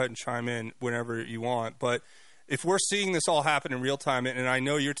else, go ahead and chime in whenever you want. But if we're seeing this all happen in real time, and I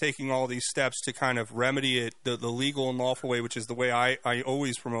know you're taking all these steps to kind of remedy it the legal and lawful way, which is the way I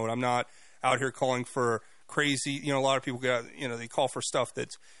always promote. I'm not out here calling for crazy, a lot of people they call for stuff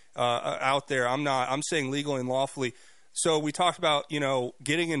that's out there. I'm saying legally and lawfully. So we talked about,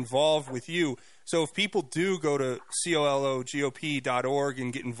 getting involved with you. So if people do go to cologop.org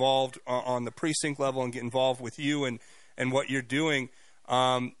and get involved on the precinct level and get involved with you and what you're doing,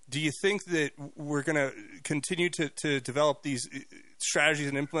 do you think that we're going to continue to develop these strategies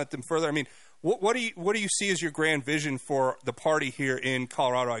and implement them further? I mean, what do you see as your grand vision for the party here in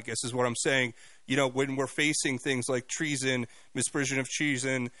Colorado, I guess is what I'm saying. When we're facing things like treason, misprision of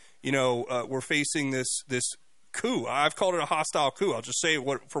treason, we're facing this coup. I've called it a hostile coup. I'll just say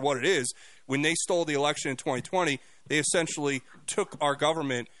it for what it is. When they stole the election in 2020, they essentially took our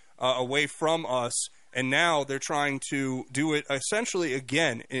government away from us, and now they're trying to do it essentially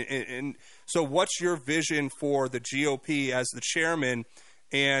again. And so what's your vision for the GOP as the chairman,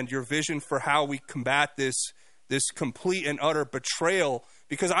 and your vision for how we combat this complete and utter betrayal?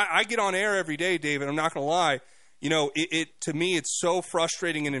 Because I get on air every day, David, I'm not going to lie. To me, it's so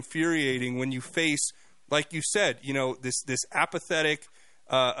frustrating and infuriating when you face, like you said, this apathetic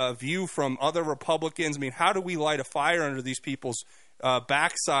view from other Republicans. I mean, how do we light a fire under these people's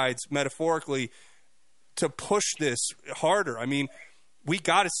backsides, metaphorically, to push this harder? I mean, we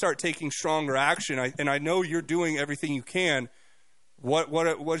got to start taking stronger action. And I know you're doing everything you can.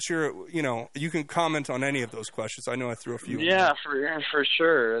 What's your, you can comment on any of those questions. I know I threw a few. Yeah, for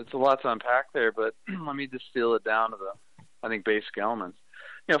sure. It's a lot to unpack there, but let me distill it down to the, basic elements.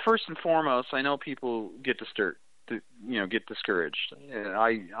 First and foremost, I know people get discouraged.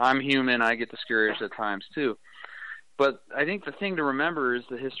 I'm human. I get discouraged at times too. But I think the thing to remember is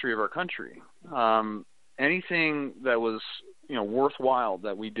the history of our country. Anything that was, worthwhile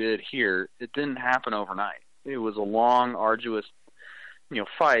that we did here, it didn't happen overnight. It was a long, arduous,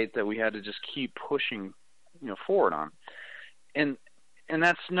 fight that we had to just keep pushing, forward on. And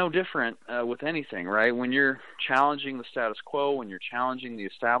that's no different with anything, right? When you're challenging the status quo, when you're challenging the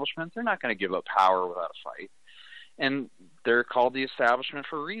establishment, they're not going to give up power without a fight. And they're called the establishment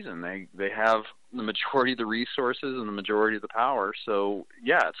for a reason. They have the majority of the resources and the majority of the power. So,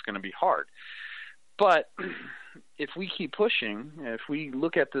 yeah, it's going to be hard. But if we keep pushing, if we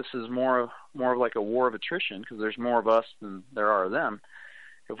look at this as more of like a war of attrition, because there's more of us than there are of them,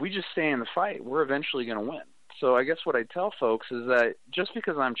 if we just stay in the fight, we're eventually going to win. So I guess what I tell folks is that just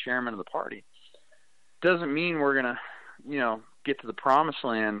because I'm chairman of the party doesn't mean we're going to, get to the promised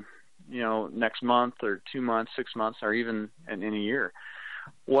land, next month or 2 months, 6 months, or even in a year.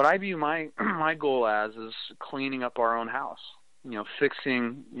 What I view my goal as is cleaning up our own house,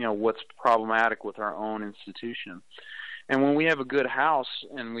 fixing, what's problematic with our own institution. And when we have a good house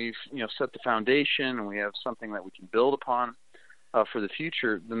and we've, set the foundation and we have something that we can build upon for the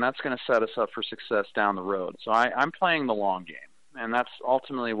future, then that's going to set us up for success down the road. So I'm playing the long game, and that's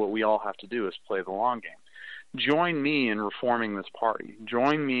ultimately what we all have to do is play the long game. Join me in reforming this party.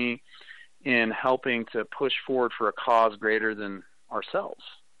 Join me in helping to push forward for a cause greater than ourselves.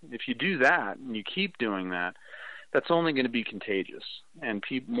 If you do that and you keep doing that, that's only going to be contagious, and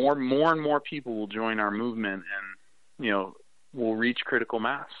more and more people will join our movement, and we'll reach critical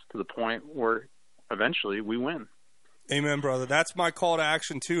mass to the point where eventually we win. Amen, brother. That's my call to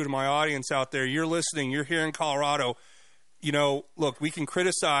action too to my audience out there. You're listening. You're here in Colorado. Look, we can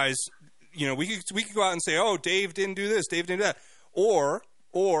criticize. We could go out and say, "Oh, Dave didn't do this. Dave didn't do that," or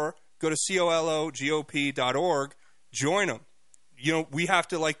go to cologop.org. Join them. We have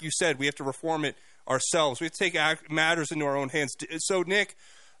to, like you said, we have to reform it ourselves. We have to take matters into our own hands. So, Nick,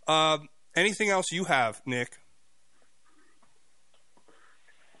 anything else you have, Nick?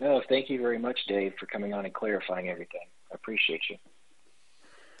 No, thank you very much, Dave, for coming on and clarifying everything. I appreciate you.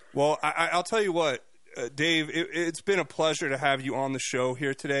 Well, I'll tell you what, Dave, it's been a pleasure to have you on the show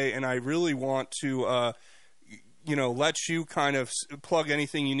here today, and I really want to, let you kind of plug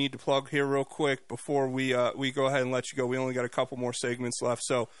anything you need to plug here real quick before we go ahead and let you go. We only got a couple more segments left,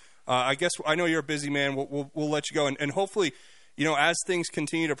 so I guess I know you're a busy man. We'll let you go, and hopefully, as things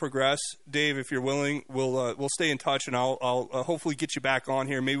continue to progress, Dave, if you're willing, we'll stay in touch, and I'll hopefully get you back on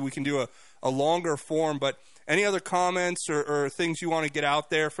here. Maybe we can do a longer form, but any other comments or things you want to get out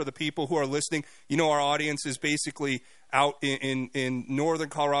there for the people who are listening? Our audience is basically out in northern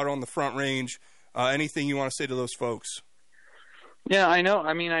Colorado on the Front Range. Anything you want to say to those folks? Yeah, I know.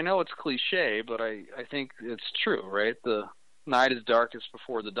 I mean, I know it's cliche, but I think it's true, right? The night is darkest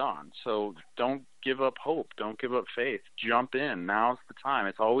before the dawn. So don't give up hope. Don't give up faith. Jump in. Now's the time.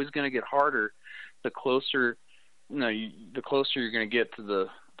 It's always going to get harder the closer you're going to get to the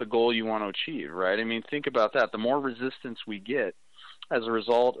goal you want to achieve, right? I mean, think about that. The more resistance we get as a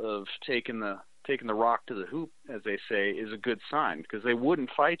result of taking the rock to the hoop, as they say, is a good sign, because they wouldn't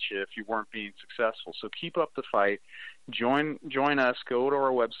fight you if you weren't being successful. So keep up the fight. Join us. Go to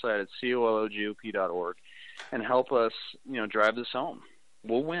our website at cologop.org and help us, drive this home.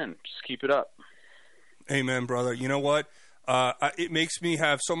 We'll win. Just keep it up. Amen, brother. You know what? It makes me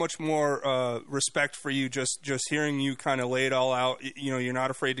have so much more respect for you just hearing you kind of lay it all out. You're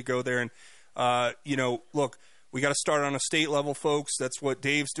not afraid to go there. And, look, we got to start on a state level, folks. That's what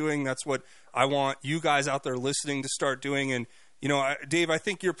Dave's doing. That's what I want you guys out there listening to start doing. And, Dave, I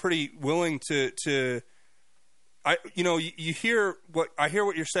think you're pretty willing to you hear what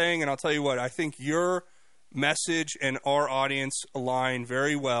you're saying. And I'll tell you what, I think your message and our audience align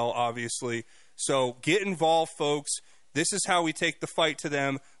very well, obviously. So get involved, folks. This is how we take the fight to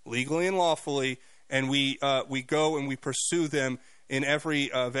them legally and lawfully, and we go and we pursue them in every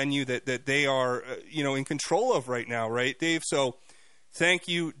venue that they are in control of right now, right, Dave? So thank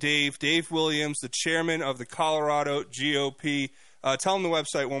you, Dave. Dave Williams, the chairman of the Colorado GOP. Tell them the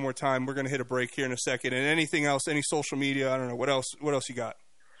website one more time. We're going to hit a break here in a second. And anything else, any social media, I don't know, what else you got?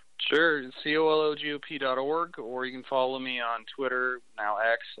 Sure, cologop.org, or you can follow me on Twitter, now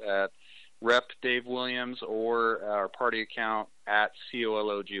X, at Rep Dave Williams, or our party account at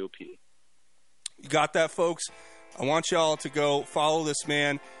COLOGOP. You got that, folks? I want y'all to go follow this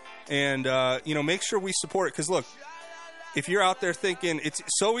man and, make sure we support it. Because, look, if you're out there thinking it's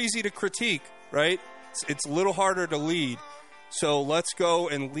so easy to critique, right? It's a little harder to lead. So let's go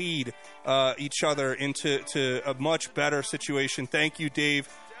and lead each other into a much better situation. Thank you, Dave.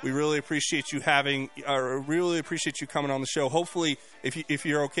 We really appreciate you coming on the show. Hopefully, if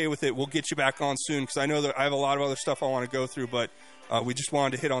you're okay with it, we'll get you back on soon, because I know that I have a lot of other stuff I want to go through, but we just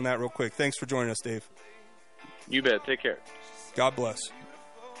wanted to hit on that real quick. Thanks for joining us, Dave. You bet. Take care. God bless.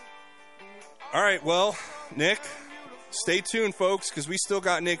 All right, well, Nick, stay tuned, folks, because we still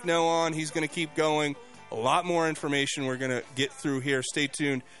got Nick No on. He's going to keep going. A lot more information we're going to get through here. Stay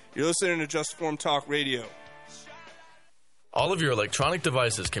tuned. You're listening to Just Informed Talk Radio. All of your electronic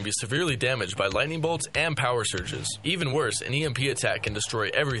devices can be severely damaged by lightning bolts and power surges. Even worse, an EMP attack can destroy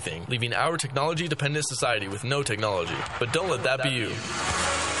everything, leaving our technology-dependent society with no technology. But don't let that be you.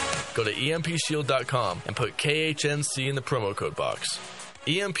 Go to EMPshield.com and put KHNC in the promo code box.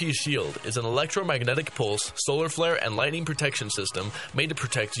 EMP Shield is an electromagnetic pulse, solar flare, and lightning protection system made to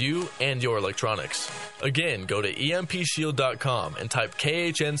protect you and your electronics. Again, go to EMPShield.com and type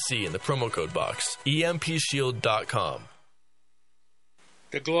KHNC in the promo code box. EMPShield.com.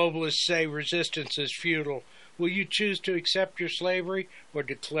 The globalists say resistance is futile. Will you choose to accept your slavery or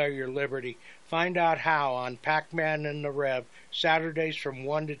declare your liberty? Find out how on Pac-Man and the Rev, Saturdays from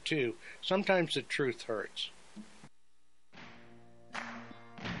 1 to 2. Sometimes the truth hurts.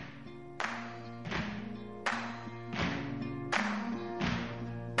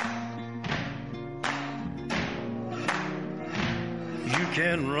 You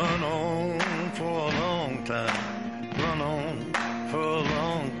can run on for a long time, run on for a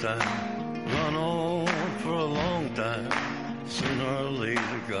long time, run on for a long time. Sooner or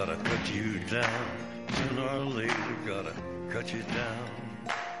later gotta cut you down, sooner or later gotta cut you down.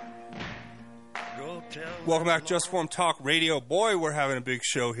 Welcome back, Just Form Talk Radio. Boy, we're having a big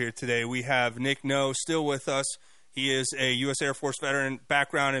show here today. We have Nick No still with us. He is a U.S. Air Force veteran,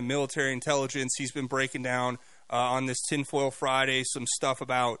 background in military intelligence. He's been breaking down on this Tinfoil Friday some stuff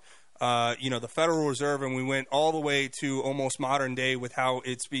about the Federal Reserve, and we went all the way to almost modern day with how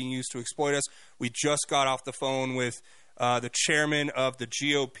it's being used to exploit us. We just got off the phone with the chairman of the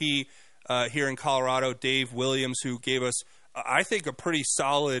GOP here in Colorado, Dave Williams, who gave us, I think, a pretty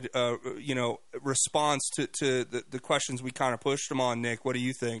solid response to the questions we kind of pushed him on. Nick, what do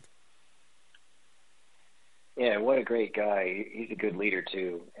you think? Yeah, what a great guy. He's a good leader,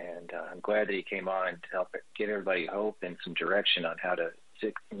 too, and I'm glad that he came on to help give everybody hope and some direction on how to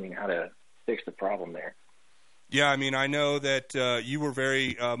fix the problem there. Yeah, I mean, I know that you were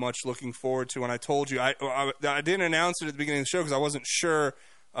very much looking forward to when I told you. I didn't announce it at the beginning of the show because I wasn't sure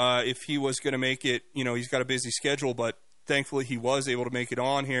if he was going to make it. You know, he's got a busy schedule, but thankfully he was able to make it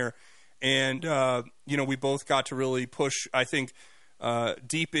on here. And, we both got to really push, I think,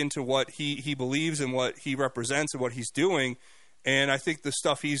 deep into what he believes and what he represents and what he's doing. And I think the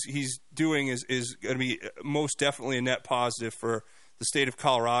stuff he's doing is going to be most definitely a net positive for the state of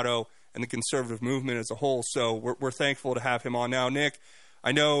Colorado and the conservative movement as a whole. So we're thankful to have him on now. Nick,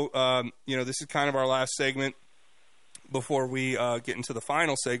 I know this is kind of our last segment before we get into the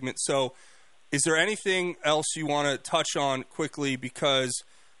final segment. So is there anything else you want to touch on quickly? Because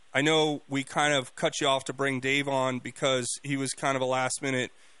I know we kind of cut you off to bring Dave on because he was kind of a last-minute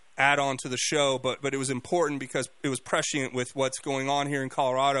add-on to the show, but it was important because it was prescient with what's going on here in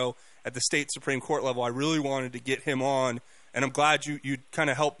Colorado at the state Supreme Court level. I really wanted to get him on, and I'm glad you kind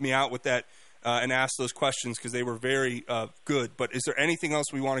of helped me out with that and asked those questions because they were very good. But is there anything else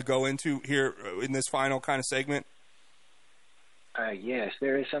we want to go into here in this final kind of segment? Yes,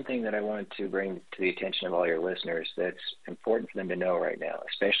 there is something that I wanted to bring to the attention of all your listeners that's important for them to know right now,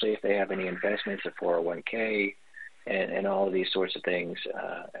 especially if they have any investments, a 401k, and all of these sorts of things.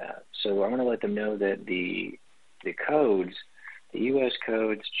 So I want to let them know that the codes, the U.S.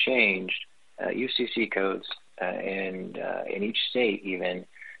 codes changed, UCC codes, and in each state even.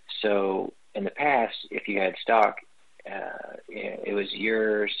 So in the past, if you had stock, it was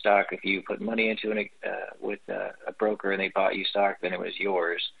your stock. If you put money into it with a broker and they bought you stock, then it was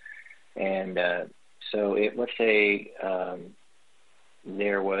yours. And so let's say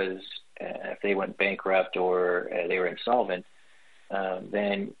there was, if they went bankrupt or they were insolvent,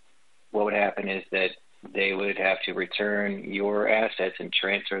 then what would happen is that they would have to return your assets and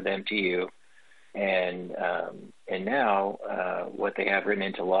transfer them to you. And now what they have written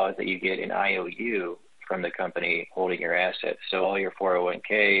into law is that you get an IOU from the company holding your assets. So all your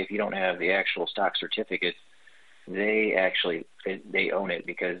 401k, if you don't have the actual stock certificate, they own it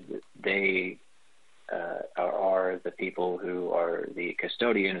because they are the people who are the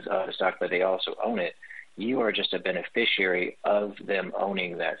custodians of the stock, but they also own it. You are just a beneficiary of them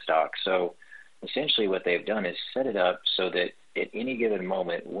owning that stock. So essentially what they've done is set it up so that at any given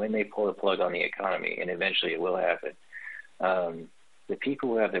moment when they pull the plug on the economy, and eventually it will happen, the people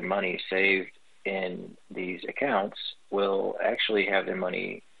who have their money saved in these accounts will actually have their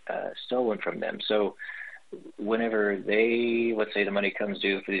money stolen from them. So whenever let's say the money comes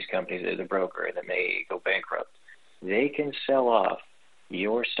due for these companies, the broker, and then they go bankrupt, they can sell off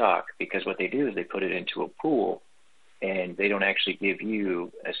your stock because what they do is they put it into a pool and they don't actually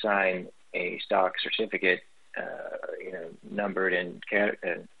assign a stock certificate, numbered and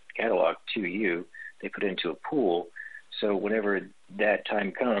cataloged to you. They put it into a pool. So whenever that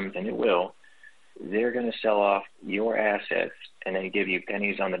time comes, and it will, they're going to sell off your assets and then give you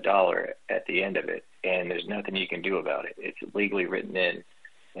pennies on the dollar at the end of it. And there's nothing you can do about it. It's legally written in.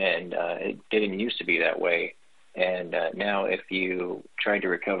 And it didn't used to be that way. And now if you tried to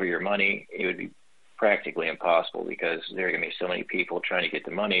recover your money, it would be practically impossible because there are going to be so many people trying to get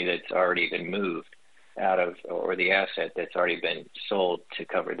the money that's already been moved out of, or the asset that's already been sold to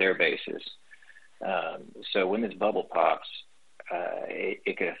cover their bases. So when this bubble pops,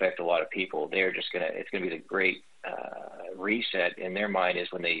 it could affect a lot of people. It's going to be the great reset in their mind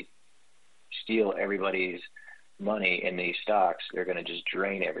is when they steal everybody's money in these stocks, they're going to just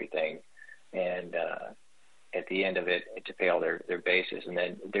drain everything. And at the end of it, to pay all their bases. And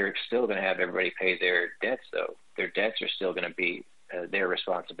then they're still going to have everybody pay their debts, though. Their debts are still going to be their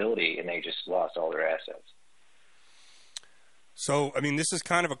responsibility, and they just lost all their assets. So, I mean, this is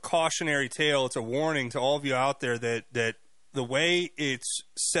kind of a cautionary tale. It's a warning to all of you out there that the way it's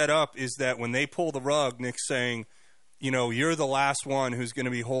set up is that when they pull the rug, Nick's saying, you know, you're the last one who's going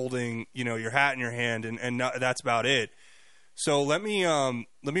to be holding, you know, your hat in your hand, and not, that's about it. So let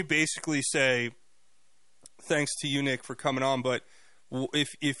me basically say thanks to you, Nick, for coming on. But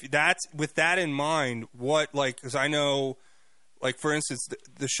if that's with that in mind, what, like, because I know, like, for instance,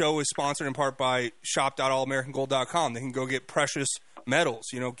 the show is sponsored in part by shop.allamericangold.com. They can go get precious metals,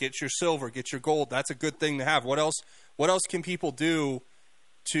 you know, get your silver, get your gold. That's a good thing to have. What else can people do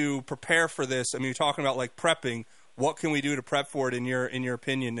to prepare for this? I mean, you're talking about like prepping. What can we do to prep for it in your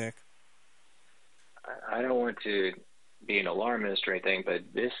opinion, Nick? I don't want to be an alarmist or anything, but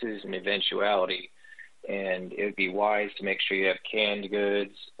this is an eventuality, and it would be wise to make sure you have canned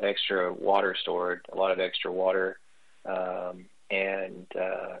goods, extra water stored, a lot of extra water, and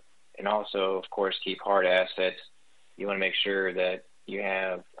also, of course, keep hard assets. You want to make sure that you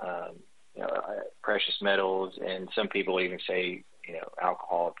have precious metals, and some people even say, you know,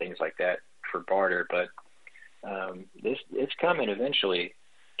 alcohol, things like that for barter. But it's coming eventually.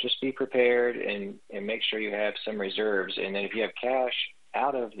 Just be prepared and make sure you have some reserves. And then if you have cash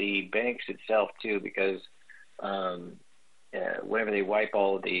out of the banks itself too, because whenever they wipe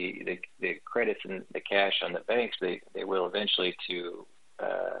all of the credits and the cash on the banks, they will eventually to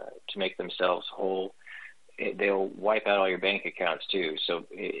make themselves whole. They'll wipe out all your bank accounts too. So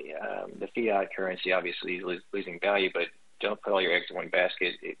the fiat currency obviously is losing value, but don't put all your eggs in one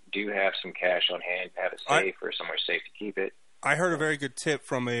basket. Do have some cash on hand, have it safe or somewhere safe to keep it. I heard a very good tip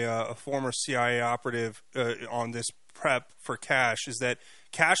from a former CIA operative on this prep for cash, is that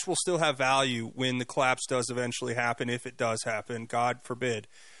cash will still have value when the collapse does eventually happen, if it does happen, God forbid.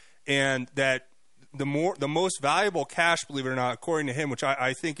 And that the most valuable cash, believe it or not, according to him, which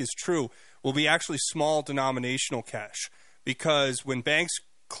I think is true, will be actually small denominational cash. Because when banks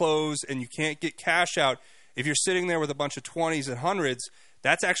close and you can't get cash out, if you're sitting there with a bunch of 20s and 100s,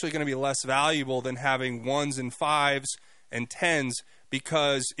 that's actually going to be less valuable than having 1s and 5s and 10s,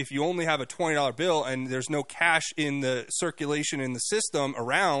 because if you only have a $20 bill and there's no cash in the circulation in the system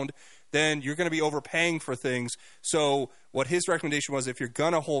around, then you're going to be overpaying for things. So what his recommendation was, if you're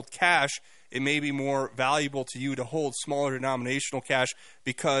going to hold cash, it may be more valuable to you to hold smaller denominational cash,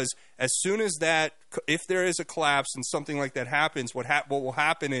 because as soon as that, if there is a collapse and something like that happens, what will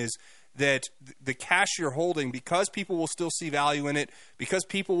happen is that the cash you're holding, because people will still see value in it, because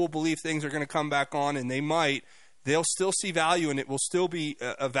people will believe things are going to come back on, and they'll still see value, and it will still be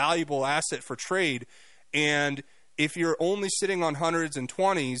a valuable asset for trade. And if you're only sitting on 100s and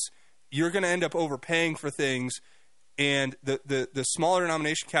 20s, you're going to end up overpaying for things. And the smaller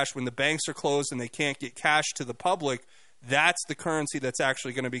denomination cash, when the banks are closed and they can't get cash to the public, that's the currency that's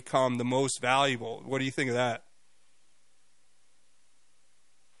actually going to become the most valuable. What do you think of that?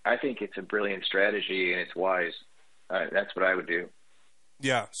 I think it's a brilliant strategy, and it's wise. That's what I would do.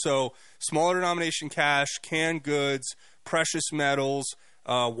 Yeah, so smaller denomination cash, canned goods, precious metals,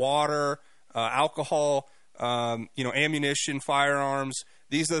 water, alcohol, ammunition, firearms.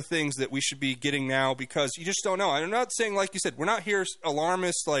 These are the things that we should be getting now, because you just don't know. I'm not saying, like you said, we're not here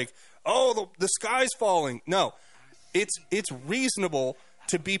alarmists like, oh, the sky's falling. No, it's reasonable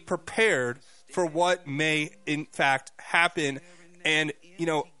to be prepared for what may, in fact, happen. And, you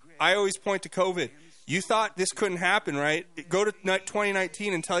know, I always point to COVID. You thought this couldn't happen, right? Go to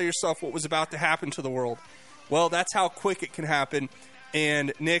 2019 and tell yourself what was about to happen to the world. Well, that's how quick it can happen.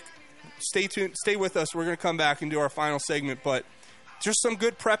 And, Nick, stay tuned. Stay with us. We're going to come back and do our final segment. But just some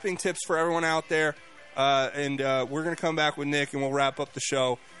good prepping tips for everyone out there. And we're going to come back with Nick, and we'll wrap up the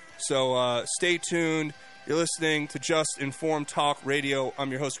show. So stay tuned. You're listening to Just Informed Talk Radio. I'm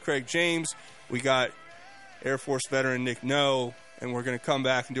your host, Craig James. We got Air Force veteran Nick No. And we're going to come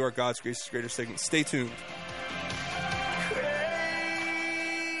back and do our God's Grace is Greater segment. Stay tuned.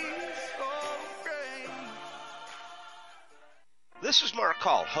 This is Mark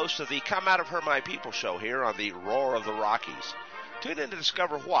Call, host of the Come Out of Her My People show here on the Roar of the Rockies. Tune in to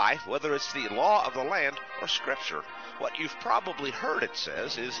discover why, whether it's the law of the land or Scripture, what you've probably heard it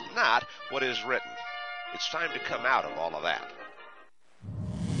says is not what is written. It's time to come out of all of that.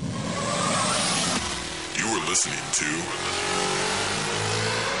 You are listening to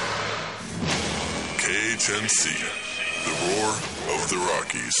KHNC, the roar of the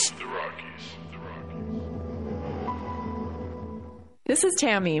Rockies. This is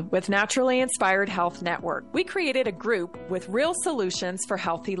Tammy with Naturally Inspired Health Network. We created a group with real solutions for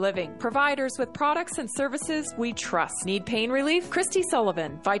healthy living. Providers with products and services we trust. Need pain relief? Christy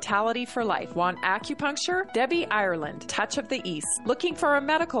Sullivan, Vitality for Life. Want acupuncture? Debbie Ireland, Touch of the East. Looking for a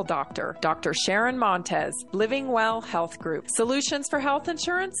medical doctor? Dr. Sharon Montez, Living Well Health Group. Solutions for health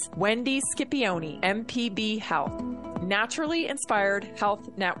insurance? Wendy Scipione, MPB Health.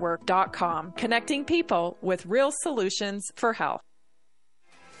 NaturallyInspiredHealthNetwork.com. Connecting people with real solutions for health.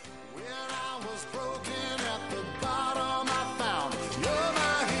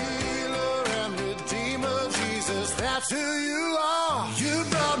 That's who you are. You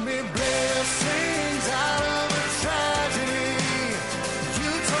brought me blessings out of a tragedy.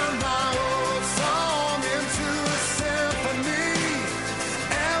 You turned my old song into a symphony.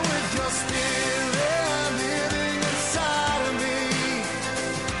 And with your spirit living inside of me,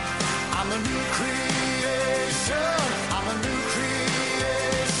 I'm a new creation. I'm a new creation.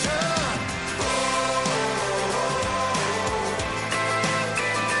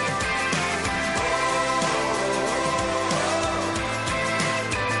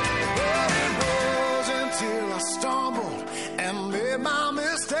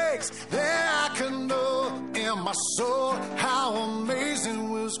 There I can know in my soul how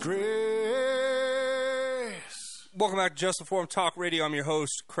amazing was grace. Welcome back to Just Informed Talk Radio. I'm your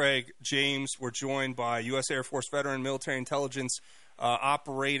host, Craig James. We're joined by U.S. Air Force veteran, military intelligence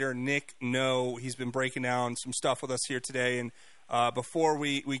operator Nick No. He's been breaking down some stuff with us here today. And before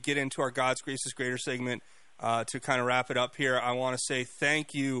we get into our God's Grace is Greater segment, to kind of wrap it up here, I want to say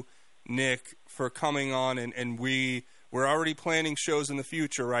thank you, Nick, for coming on. And we're already planning shows in the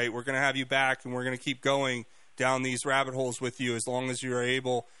future, right? We're going to have you back, and we're going to keep going down these rabbit holes with you as long as you're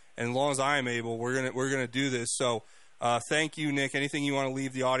able, and as long as I am able. We're gonna do this. So, thank you, Nick. Anything you want to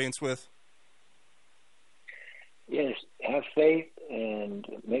leave the audience with? Yes, have faith and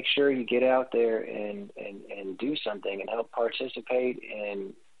make sure you get out there and do something and help participate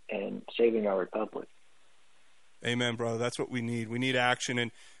in saving our republic. Amen, brother. That's what we need. We need action,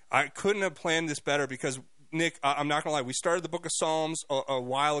 and I couldn't have planned this better because, Nick, I'm not going to lie. We started the book of Psalms a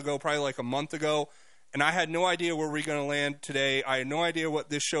while ago, probably like a month ago, and I had no idea where we were going to land today. I had no idea what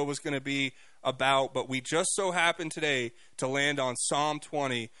this show was going to be about, but we just so happened today to land on Psalm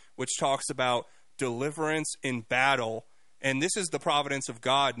 20, which talks about deliverance in battle. And this is the providence of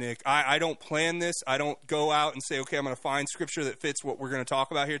God, Nick. I don't plan this. I don't go out and say, okay, I'm going to find scripture that fits what we're going to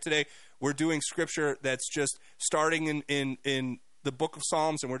talk about here today. We're doing scripture that's just starting in the book of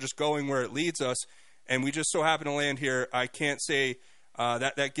Psalms, and we're just going where it leads us. And we just so happen to land here. I can't say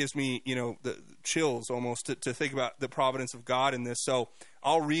that gives me, the chills almost to think about the providence of God in this. So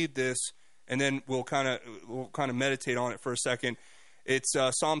I'll read this, and then we'll kind of meditate on it for a second. It's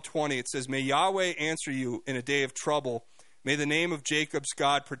Psalm 20. It says, "May Yahweh answer you in a day of trouble. May the name of Jacob's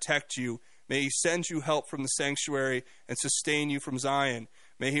God protect you. May he send you help from the sanctuary and sustain you from Zion.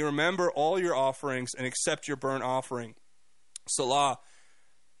 May he remember all your offerings and accept your burnt offering. Salah.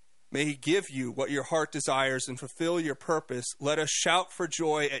 May he give you what your heart desires and fulfill your purpose. Let us shout for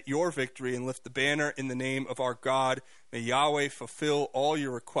joy at your victory and lift the banner in the name of our God. May Yahweh fulfill all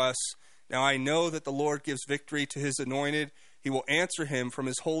your requests. Now I know that the Lord gives victory to his anointed. He will answer him from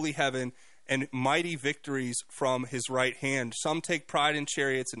his holy heaven and mighty victories from his right hand. Some take pride in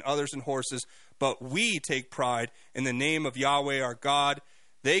chariots and others in horses, but we take pride in the name of Yahweh our God.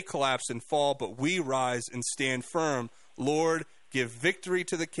 They collapse and fall, but we rise and stand firm. Lord, give victory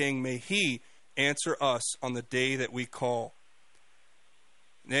to the King. May he answer us on the day that we call."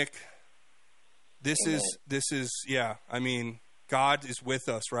 Nick, this is God is with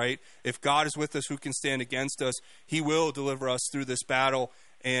us, right? If God is with us, who can stand against us? He will deliver us through this battle.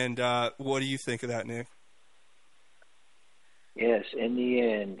 And what do you think of that, Nick? Yes, in the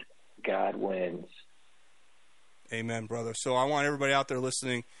end, God wins. Amen, brother. So I want everybody out there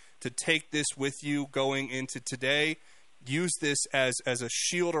listening to take this with you going into today. Use this as a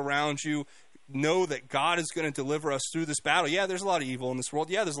shield around you. Know that God is going to deliver us through this battle. Yeah, there's a lot of evil in this world.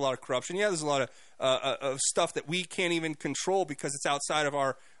 Yeah, there's a lot of corruption. Yeah, there's a lot of stuff that we can't even control because it's outside of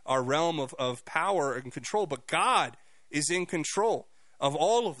our realm of power and control. But God is in control of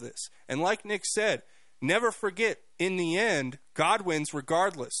all of this. And like Nick said, never forget, in the end, God wins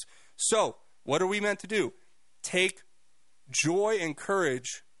regardless. So what are we meant to do? Take joy and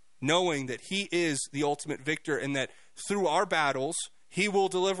courage knowing that he is the ultimate victor and that through our battles, he will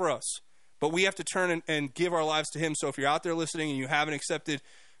deliver us. But we have to turn and give our lives to him. So if you're out there listening and you haven't accepted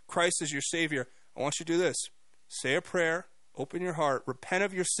Christ as your Savior, I want you to do this. Say a prayer, open your heart, repent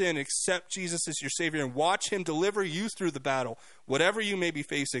of your sin, accept Jesus as your Savior, and watch him deliver you through the battle, whatever you may be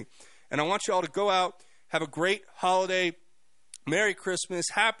facing. And I want you all to go out, have a great holiday, Merry Christmas,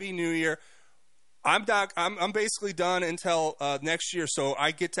 Happy New Year. I'm basically done until next year, so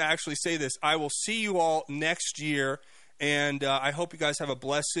I get to actually say this. I will see you all next year, and I hope you guys have a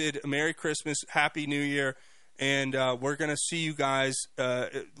blessed Merry Christmas, Happy New Year, and we're going to see you guys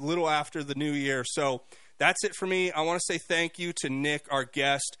a little after the New Year. So that's it for me. I want to say thank you to Nick, our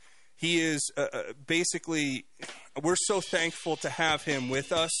guest. He is basically, we're so thankful to have him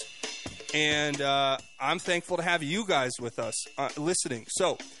with us, and I'm thankful to have you guys with us listening.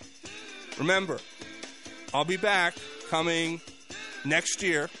 So remember, I'll be back coming next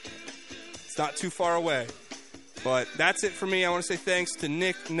year. It's not too far away. But that's it for me. I want to say thanks to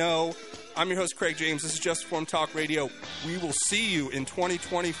Nick No. I'm your host, Craig James. This is Just Informed Talk Radio. We will see you in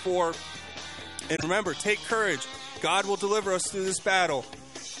 2024. And remember, take courage. God will deliver us through this battle.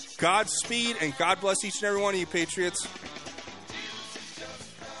 Godspeed, and God bless each and every one of you, Patriots.